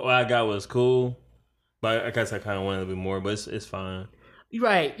 but what I got was cool. But I guess I kind of wanted a little bit more, but it's fine.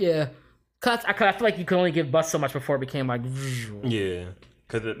 Right? Yeah. Cause I feel like you could only give Bus so much before it became like. Yeah,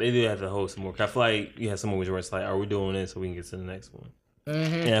 because they did have to hold some more. Cause I feel like you had some movies where it's like, are we doing this so we can get to the next one?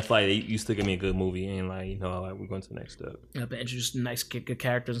 Mm-hmm. And I feel like you still give me a good movie and like like we're going to the next step. Yeah, but introduce nice good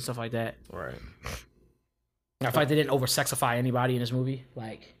characters and stuff like that. Right. I feel like they didn't over-sexify anybody in this movie.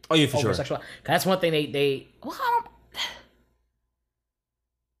 Like, oh yeah, for sure. That's one thing they. Well, I don't.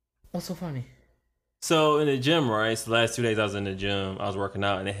 What's so funny? So in the gym, right? So the last 2 days I was in the gym, I was working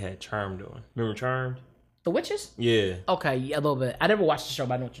out, and they had Charmed on. Remember Charmed? The Witches? Yeah. Okay, yeah, a little bit. I never watched the show,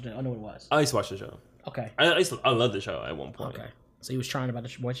 but I know what you did. I know what it was. I used to watch the show. Okay. I loved the show at one point. Okay. So you was trying about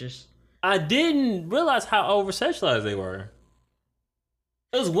the Witches? I didn't realize how over-sexualized they were.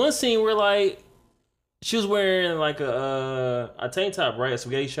 There was one scene where like. She was wearing like a tank top, right? A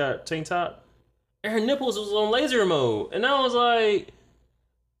spaghetti shot tank top. And her nipples was on laser mode. And I was like,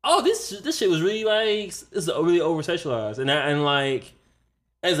 oh, this shit was really like, it's really over sexualized. And like,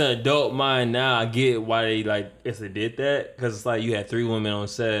 as an adult mind now, I get why they like, if they did that. Because it's like you had 3 women on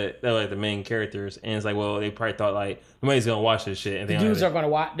set that were like the main characters. And it's like, well, they probably thought like, nobody's going to watch this shit. And the dudes are going to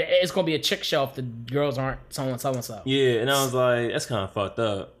watch. It's going to be a chick show if the girls aren't so. Yeah, and I was like, that's kind of fucked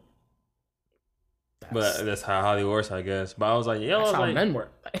up. But that's how Hollywood works, I guess. But I was like, yeah, that's how like, men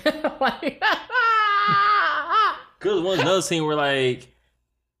work. Like, cause one another scene where like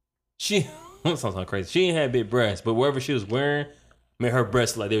she sounds crazy. She ain't had big breasts, but wherever she was wearing made her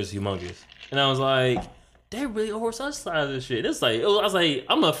breasts like they was humongous. And I was like, they really over-sexualized this shit. It's like I was like,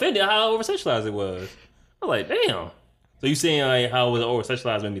 I'm offended how over-sexualized it was. I was like, damn. So you saying like how it was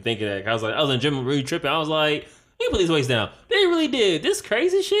over-sexualized made me think of that? I was like, I was in the gym really tripping. I was like, you put these weights down. They really did this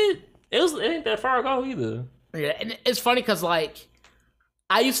crazy shit. It ain't that far ago either. Yeah, and it's funny because like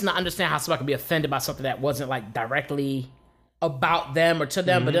I used to not understand how somebody could be offended by something that wasn't like directly about them or to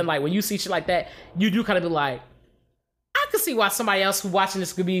them. Mm-hmm. But then like when you see shit like that, you do kind of be like, I could see why somebody else who's watching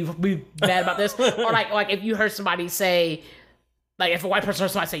this could be mad about this. Or like if you heard somebody say Like if a white person or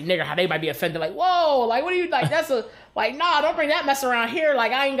somebody say nigger, how they might be offended. Like, whoa, like what are you like? That's a like, nah, don't bring that mess around here.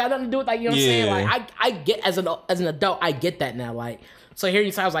 Like I ain't got nothing to do with like you know what I'm saying. Like I get as an adult, I get that now. Like so hearing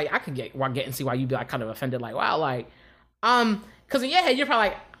you say, I was like, I could get and see why you'd be like kind of offended. Like wow, like because in your head you're probably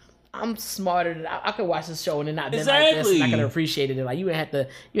like, I'm smarter than I could watch this show and then not been like this and I could appreciate it. Like you had to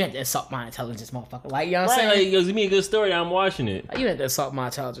insult my intelligence, motherfucker. Like you know what I'm saying? Like, give me a good story. I'm watching it. Like, you didn't have to insult my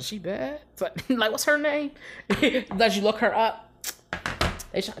intelligence. She bad. Like what's her name? Let you look her up.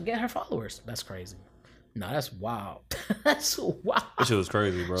 They try to get her followers. That's crazy. No, that's wild. That's wild. That shit was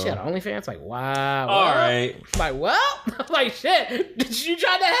crazy, bro. She had OnlyFans. Like, wow. All right. Like, what? Like, shit. Did you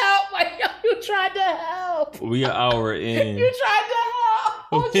try to help? Like, you tried to help. We an hour in. You tried to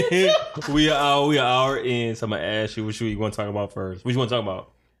help. What you do? we an hour in. So I'm gonna ask you, what should we want to talk about first? What you want to talk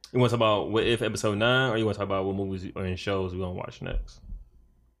about? You want to talk about What If episode 9, or you want to talk about what movies and shows we're gonna watch next?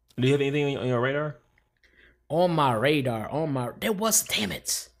 Do you have anything on your radar? On my radar. There was, damn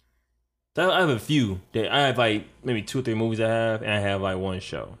it. I have a few. I have like maybe 2 or 3 movies I have, and I have like 1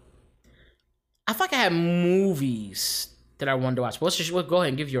 show. I feel like I had movies that I wanted to watch. Well, go ahead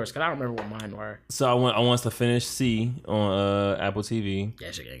and give yours, because I don't remember what mine were. So I want to finish C on Apple TV.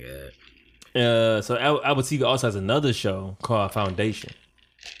 Yeah, shit getting good. So Apple TV also has another show called Foundation.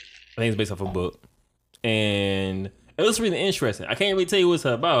 I think it's based off a book. And it looks really interesting. I can't really tell you what it's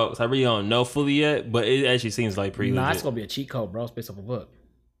about, because I really don't know fully yet, but it actually seems like pretty legit. It's going to be a cheat code, bro. It's based off a book.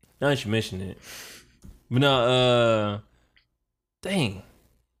 Now that you mention it. But no, dang.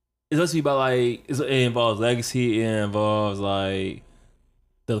 It's supposed to be about like, it involves legacy, it involves like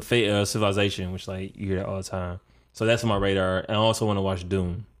the fate of civilization, which like you hear that all the time. So that's on my radar. And I also want to watch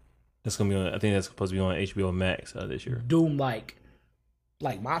Doom. That's gonna be on, I think that's supposed to be on HBO Max this year. Doom like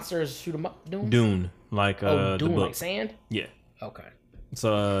monsters shoot 'em up? Dune. Like Dune, the book. like sand? Yeah. Okay.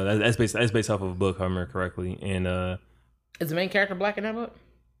 So that's based off of a book, if I remember correctly. And is the main character black in that book?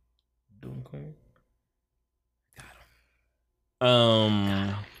 Doom Queen. Got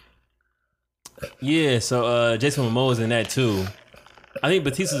him. Yeah, so Jason Momoa is in that too. I think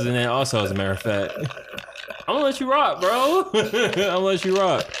Batista's in that also, as a matter of fact. I'm gonna let you rock, bro. I'm gonna let you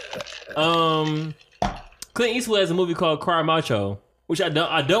rock. Clint Eastwood has a movie called Cry Macho, which I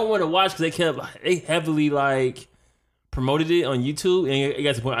don't want to watch because they heavily like promoted it on YouTube, and it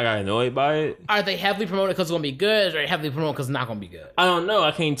got to the point I got annoyed by it. Are they heavily promoted because it's gonna be good, or are they heavily promoted because it's not gonna be good? I don't know.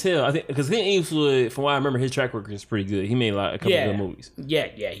 I can't tell. I think because Clint Eastwood, from what I remember, his track record is pretty good. He made like a couple of good movies. Yeah,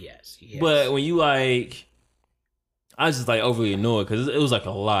 he has. But when you like, I was just like overly annoyed because it was like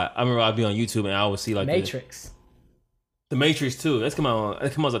a lot. I remember I'd be on YouTube and I would see like Matrix. The Matrix too. That comes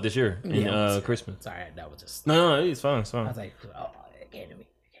out like this year in Christmas. Sorry, that was just. No, it's fine. It's fine. I was like, oh, it came to me.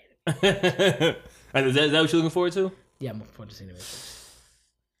 Is that what you're looking forward to? Yeah, I'm looking forward to seeing the Matrix.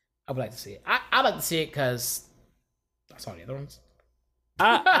 I would like to see it. I like to see it because I saw the other ones.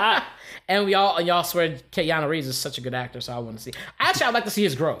 And y'all swear Keanu Reeves is such a good actor, so I want to see. Actually, I'd like to see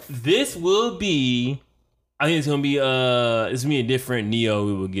his growth. This will be. I think it's gonna be a different Neo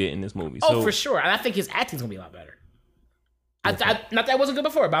we will get in this movie. Oh, for sure. And I think his acting's gonna be a lot better. Not that it wasn't good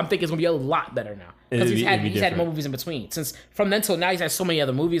before, but I'm thinking it's gonna be a lot better now because he's had movies in between. Since from then till now, he's had so many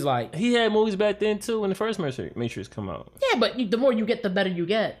other movies. Like he had movies back then too when the first Matrix come out. Yeah, but the more you get, the better you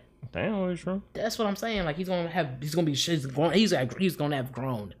get. Damn, that's true. That's what I'm saying. Like he's gonna have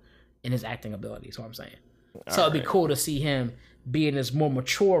grown in his acting ability. That's what I'm saying. So it'd be cool to see him be in this more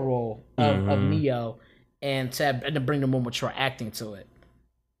mature role of Neo, and to bring the more mature acting to it.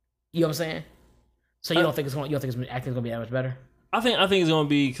 You know what I'm saying? So you don't think his acting's gonna be that much better? I think it's gonna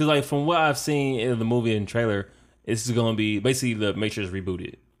be because like from what I've seen in the movie and trailer, it's gonna be basically the Matrix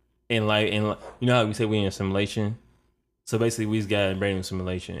rebooted, and you know how we say we're in a simulation. So basically, we just got a brand new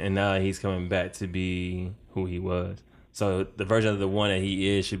simulation, and now he's coming back to be who he was. So the version of the one that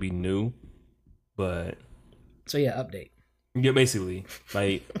he is should be new, but so yeah, update. Yeah, basically,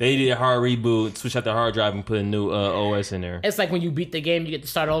 like they did a hard reboot, switch out the hard drive, and put a new OS in there. It's like when you beat the game, you get to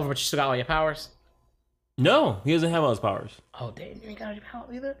start over, but you still got all your powers. No, he doesn't have all his powers. Oh, damn, you ain't got all your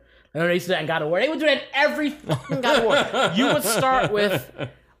powers either. No, they used to do that in God of War. They would do that in every fucking God of War. You would start with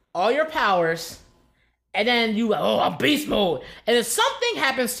all your powers. And then you I'm beast mode. And then something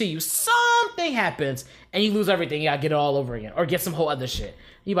happens to you. Something happens. And you lose everything. You gotta get it all over again. Or get some whole other shit.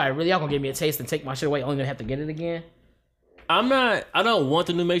 You might really, y'all gonna give me a taste and take my shit away, only to have to get it again? I don't want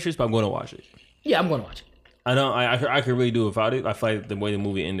the new Matrix, but I'm gonna watch it. Yeah, I'm gonna watch it. I could really do without it. I feel like the way the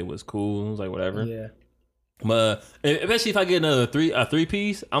movie ended was cool. It was like whatever. Yeah. But especially if I get another three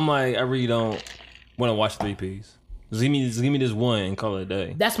piece, I'm like, I really don't want to watch 3 piece. Just give me this one and call it a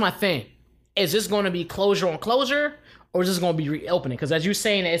day. That's my thing. Is this going to be closure on closure, or is this going to be reopening? Because as you're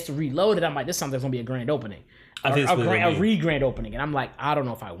saying that it's reloaded, I'm like, this sounds like it's going to be a grand opening. I think a re-grand opening. And I'm like, I don't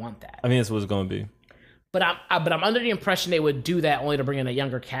know if I want that. I think that's what it's going to be. But I'm under the impression they would do that only to bring in a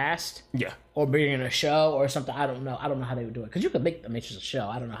younger cast. Yeah. Or bring in a show or something. I don't know. I don't know how they would do it. Because you could make the Matrix a show.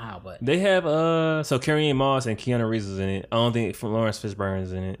 I don't know how, but they have so Carrie-Anne Moss and Keanu Reeves is in it. I don't think Lawrence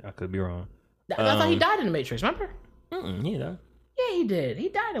Fishburne's in it. I could be wrong. I thought he died in the Matrix. Remember? He died. Yeah, he did. He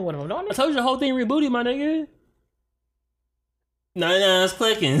died in one of them. Don't he? I told you the whole thing rebooted, my nigga. No, it's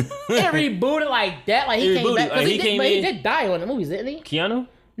clicking. It rebooted like that. Like he came back. Like, he did die in one of the movies, didn't he? Keanu?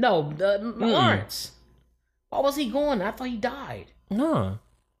 No, Lawrence. Why was he going? I thought he died. No.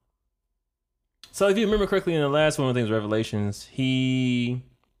 So if you remember correctly, in the last one of things, Revelations,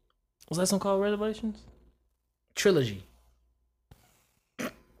 was that song called Revelations? Trilogy.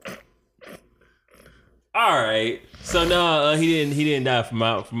 All right. So no, he didn't die from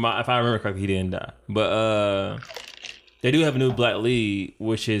my if I remember correctly, he didn't die. But they do have a new black lead,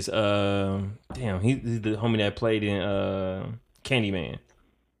 which is he's the homie that played in Candyman.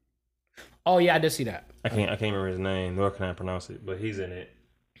 Oh yeah, I did see that. I can't remember his name, nor can I pronounce it, but he's in it.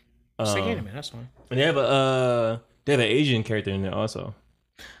 Say Candyman, that's fine. And they have an Asian character in there also.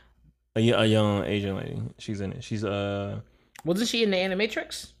 A young Asian lady. She's in it. She's wasn't she in the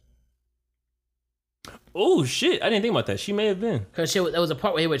Animatrix? Oh shit! I didn't think about that. She may have been. Because there was a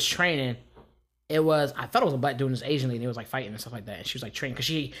part where he was training. I thought it was a black dude and this Asian lady. And he was like fighting and stuff like that. And she was like training because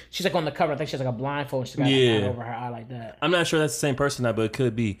she's like on the cover. I think she has like a blindfold. And she's got a over her eye like that. I'm not sure that's the same person now, but it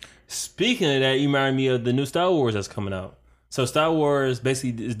could be. Speaking of that, you remind me of the new Star Wars that's coming out. So Star Wars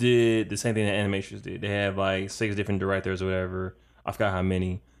basically did the same thing that Animatrix did. They have like 6 different directors or whatever. I forgot how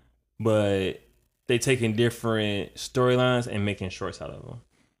many, but they taking different storylines and making shorts out of them.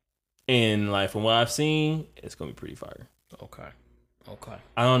 And like from what I've seen, it's gonna be pretty fire. Okay.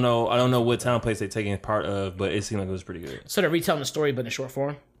 I don't know what time place they taking part of, but it seemed like it was pretty good. So they're retelling the story, but in short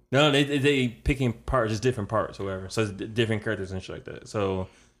form. No, they picking parts, just different parts or whatever. So it's different characters and shit like that. So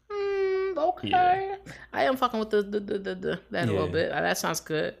okay, yeah. I am fucking with that a little bit. That sounds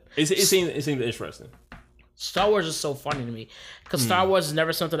good. It seemed interesting. Star Wars is so funny to me because Star Wars is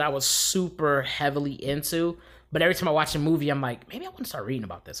never something I was super heavily into. But every time I watch a movie, I'm like, maybe I want to start reading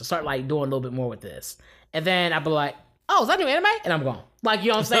about this. I start like doing a little bit more with this, and then I'll be like, oh, is that new anime? And I'm gone. Like, you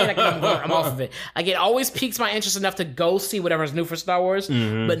know what I'm saying? Like, I'm off of it. Like, it always piques my interest enough to go see whatever's new for Star Wars,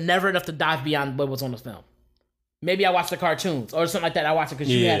 but never enough to dive beyond what was on the film. Maybe I watch the cartoons or something like that. I watch it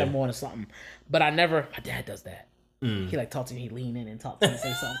because you had them on or something. But I never. My dad does that. He like talk to me. He lean in and talk to me,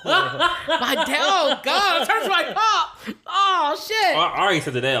 say something. My dad. Oh God! Turns my pop. Oh shit! I already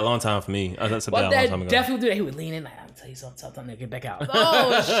said that a long time for me. I said that a long time ago. Definitely do that. He would lean in. Like, I'll tell you something. Then get back out.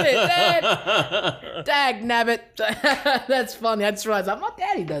 Oh shit, Dad! Dag nabbit. That's funny. I just realized my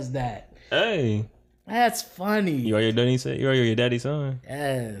daddy does that. Hey, that's funny. You are your daddy's son. You are your daddy's son.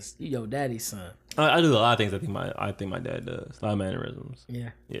 Yes, you your daddy's son. I do a lot of things. I think my dad does. A lot of mannerisms. Yeah,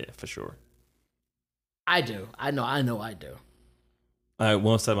 for sure. I do. I know I do. Like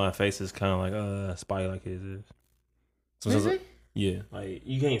one side of my face is kind of like spotty like his is. So yeah, like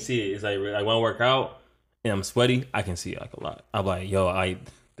you can't see it. It's like when I work out and I'm sweaty, I can see it like a lot. I'm like, yo,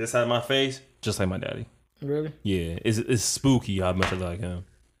 this side of my face just like my daddy. Really? Yeah, it's spooky how much I like him.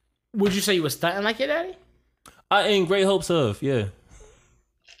 Would you say you was stunting like your daddy? I in great hopes of, yeah.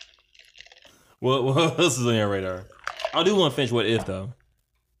 What else is on your radar? I do want to finish What If though.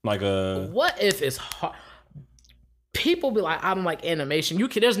 Like What If is hard. People be like, I don't like animation.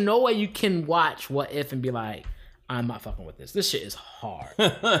 There's no way you can watch What If and be like, I'm not fucking with this. This shit is hard.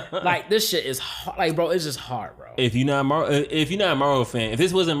 Like this shit is hard. Like bro, it's just hard, bro. If you're not a Marvel fan, if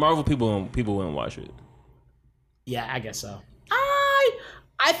this wasn't Marvel, people wouldn't watch it. Yeah, I guess so.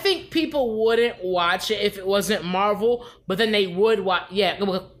 I think people wouldn't watch it if it wasn't Marvel, but then they would watch. Yeah,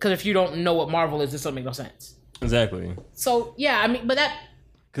 because if you don't know what Marvel is, this don't make no sense. Exactly. So yeah, I mean, but that.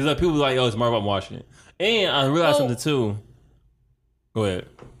 Because like people be like, oh, it's Marvel, I'm watching it. And I realized something too. Go ahead.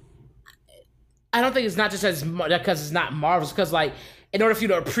 I don't think it's not just because it's not Marvel. It's because like in order for you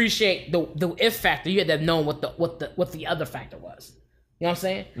to appreciate the if factor, you had to know what the other factor was. You know what I'm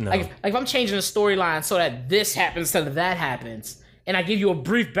saying? No. Like if I'm changing the storyline so that this happens instead of that happens, and I give you a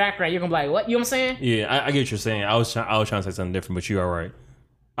brief background, you're gonna be like, what? You know what I'm saying? Yeah, I get what you're saying. I was trying to say something different, but you are right.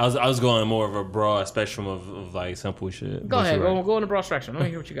 I was going more of a broad spectrum of like simple shit. Go ahead, go in the broad spectrum. Let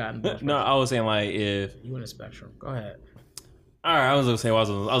me hear what you got. In the broad no, I was saying like if you in the spectrum. Go ahead. All right, I was going to say what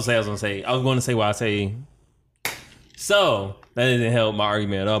I say. So that didn't help my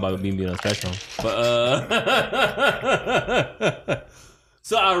argument at all about being on the spectrum. But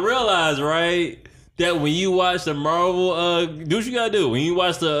so I realized, right, that when you watch the Marvel, do what you gotta do. When you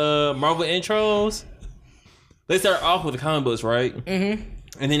watch the Marvel intros, they start off with the comic books, right? Mm-hmm.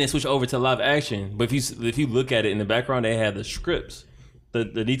 And then they switch over to live action. But if you look at it in the background, they have the scripts, the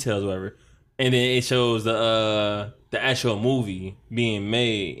details, whatever, and then it shows the actual movie being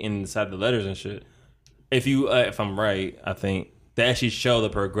made inside the letters and shit. If I'm right, I think they actually show the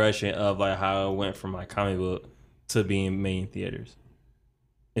progression of like how it went from like comic book to being made in theaters.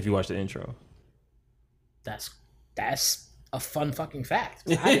 If you watch the intro, that's a fun fucking fact.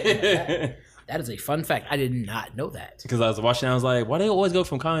 I didn't know that. That is a fun fact. I did not know that. Because I was watching, I was like, why they always go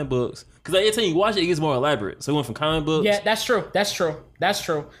from comic books? Because every time you watch it, it gets more elaborate. So it went from comic books. Yeah, that's true. The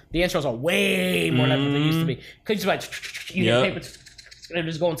intros are way more elaborate than they used to be. Because you just you get paper and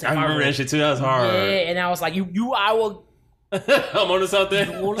just go into. I remember that shit too. That was hard. Yeah, and I was like, I will. I'm onto something.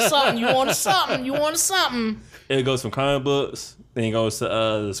 You want something. It goes from comic books, then it goes to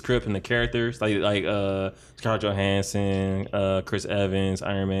the script and the characters, like Scarlett Johansson, Chris Evans,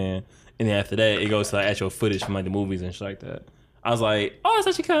 Iron Man. And then after that, it goes to like actual footage from like the movies and shit like that. I was like, oh, that's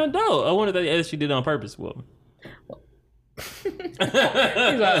actually kind of dope. I wonder if they actually did it on purpose. Well, he's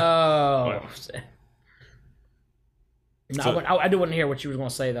like, oh. No, so, I do want to hear what you were going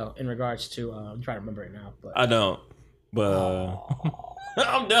to say though in regards to. I'm trying to remember it now, but I don't. But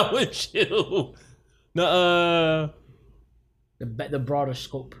I'm done with you. No, the broader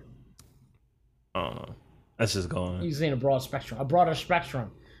scope. I don't know. That's just going. You're saying a broader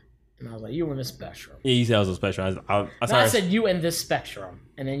spectrum. And I was like, you in this spectrum. Yeah, you said I was on the spectrum. I said you in this spectrum.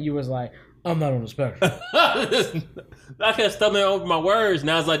 And then you was like, I'm not on the spectrum. I kept stumbling over my words.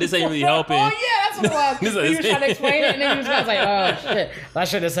 Now it's like, this ain't really helping. Oh, yeah, that's what it was. You were trying to explain it, and then you was like, oh, shit. I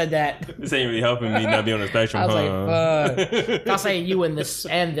should have said that. This ain't really helping me not be on the spectrum, I was like, fuck. I was saying you in this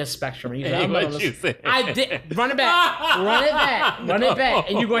and this spectrum. And you said, I'm not on this. I did. Run it back.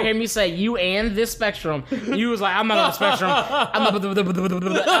 And you're going to hear me say you and this spectrum. You was like, I'm not on the spectrum.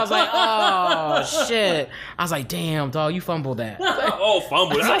 I was like, oh, shit. I was like, damn, dog, you fumbled that. Oh,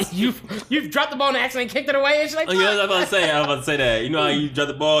 fumbled. Like, you dropped the ball and accidentally kicked it away, and she's like, fuck. Yeah, I was about to say that. You know how you drop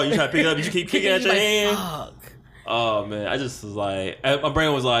the ball, you try to pick it up, you just keep kicking at your hand. Fuck. Oh man, I just was like, my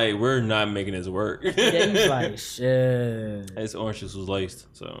brain was like, we're not making this work. Yeah, he was like, shit. His orange juice was laced,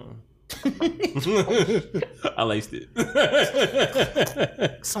 so I laced it.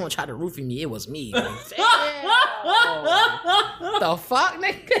 Someone tried to roofie me. It was me. Like, the fuck,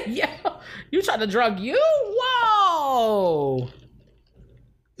 nigga? Yo, you tried to drug you? Whoa.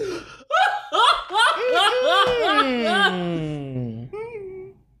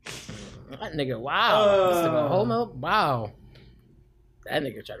 That nigga, wow. This nigga, hold up, wow. That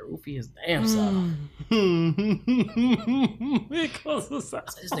nigga tried to roofie his damn self.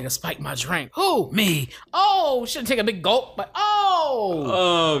 This nigga spiked my drink. Who? Me. Oh, should take a big gulp, but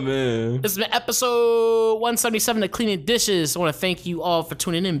oh man. This has been episode 177 of Cleaning Dishes. I want to thank you all for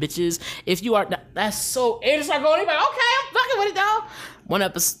tuning in, bitches. If you are, that's so, it's not going anywhere. Okay, I'm fucking with it, though.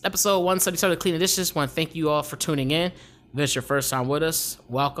 Episode 177 of Cleaning Dishes. I want to thank you all for tuning in. If it's your first time with us,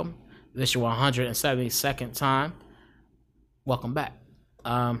 welcome. If it's your 172nd time, welcome back.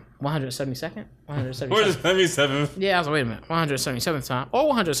 172nd? 177. Yeah, I was like, wait a minute. 177th time.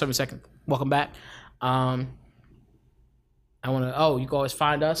 Or 172nd. Welcome back. I want to, you can always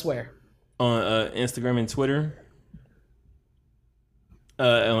find us where? On Instagram and Twitter.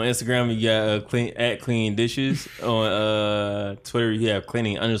 On Instagram, you got @cleaning dishes. On Twitter, you have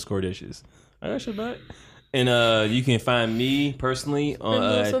cleaning_dishes. I got your back. And you can find me personally on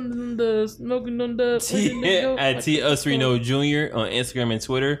at T-Usrino Jr. on Instagram and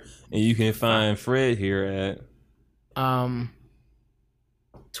Twitter. And you can find Fred here at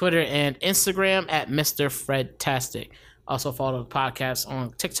Twitter and Instagram at Mr. Fredtastic. Also follow the podcast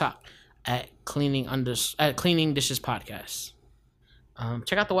on TikTok at Cleaning Dishes Podcast.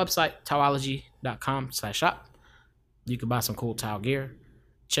 Check out the website, towology.com/shop. You can buy some cool towel gear.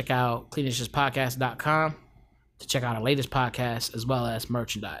 Check out cleandishespodcast.com to check out our latest podcast as well as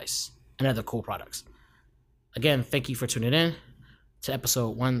merchandise and other cool products. Again, thank you for tuning in to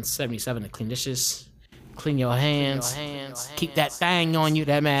episode 177 of Clean Dishes. Clean your hands. Keep that thing on you,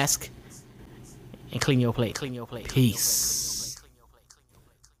 that mask. And clean your plate. Peace.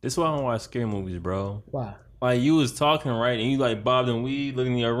 This is why I don't watch scary movies, bro. Why? Like, you was talking, right? And you, like, bobbed and weed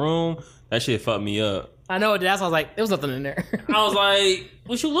looking in your room. That shit fucked me up. I know, that's why I was like, there was nothing in there. I was like,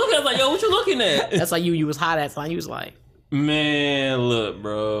 what you looking at? I was like, yo, what you looking at? That's like you was high that time. You was like, man, look,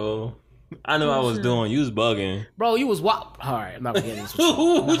 bro. I know I was doing. You was bugging. Bro, you was what? All right, I'm not going to get into this with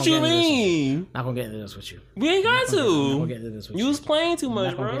you. What you mean? Not going to get into this with you. We ain't got to. Not going to get into this with you. You was playing too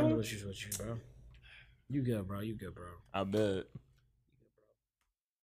much, bro. Not going to get into this with you, bro. You good, bro. I bet.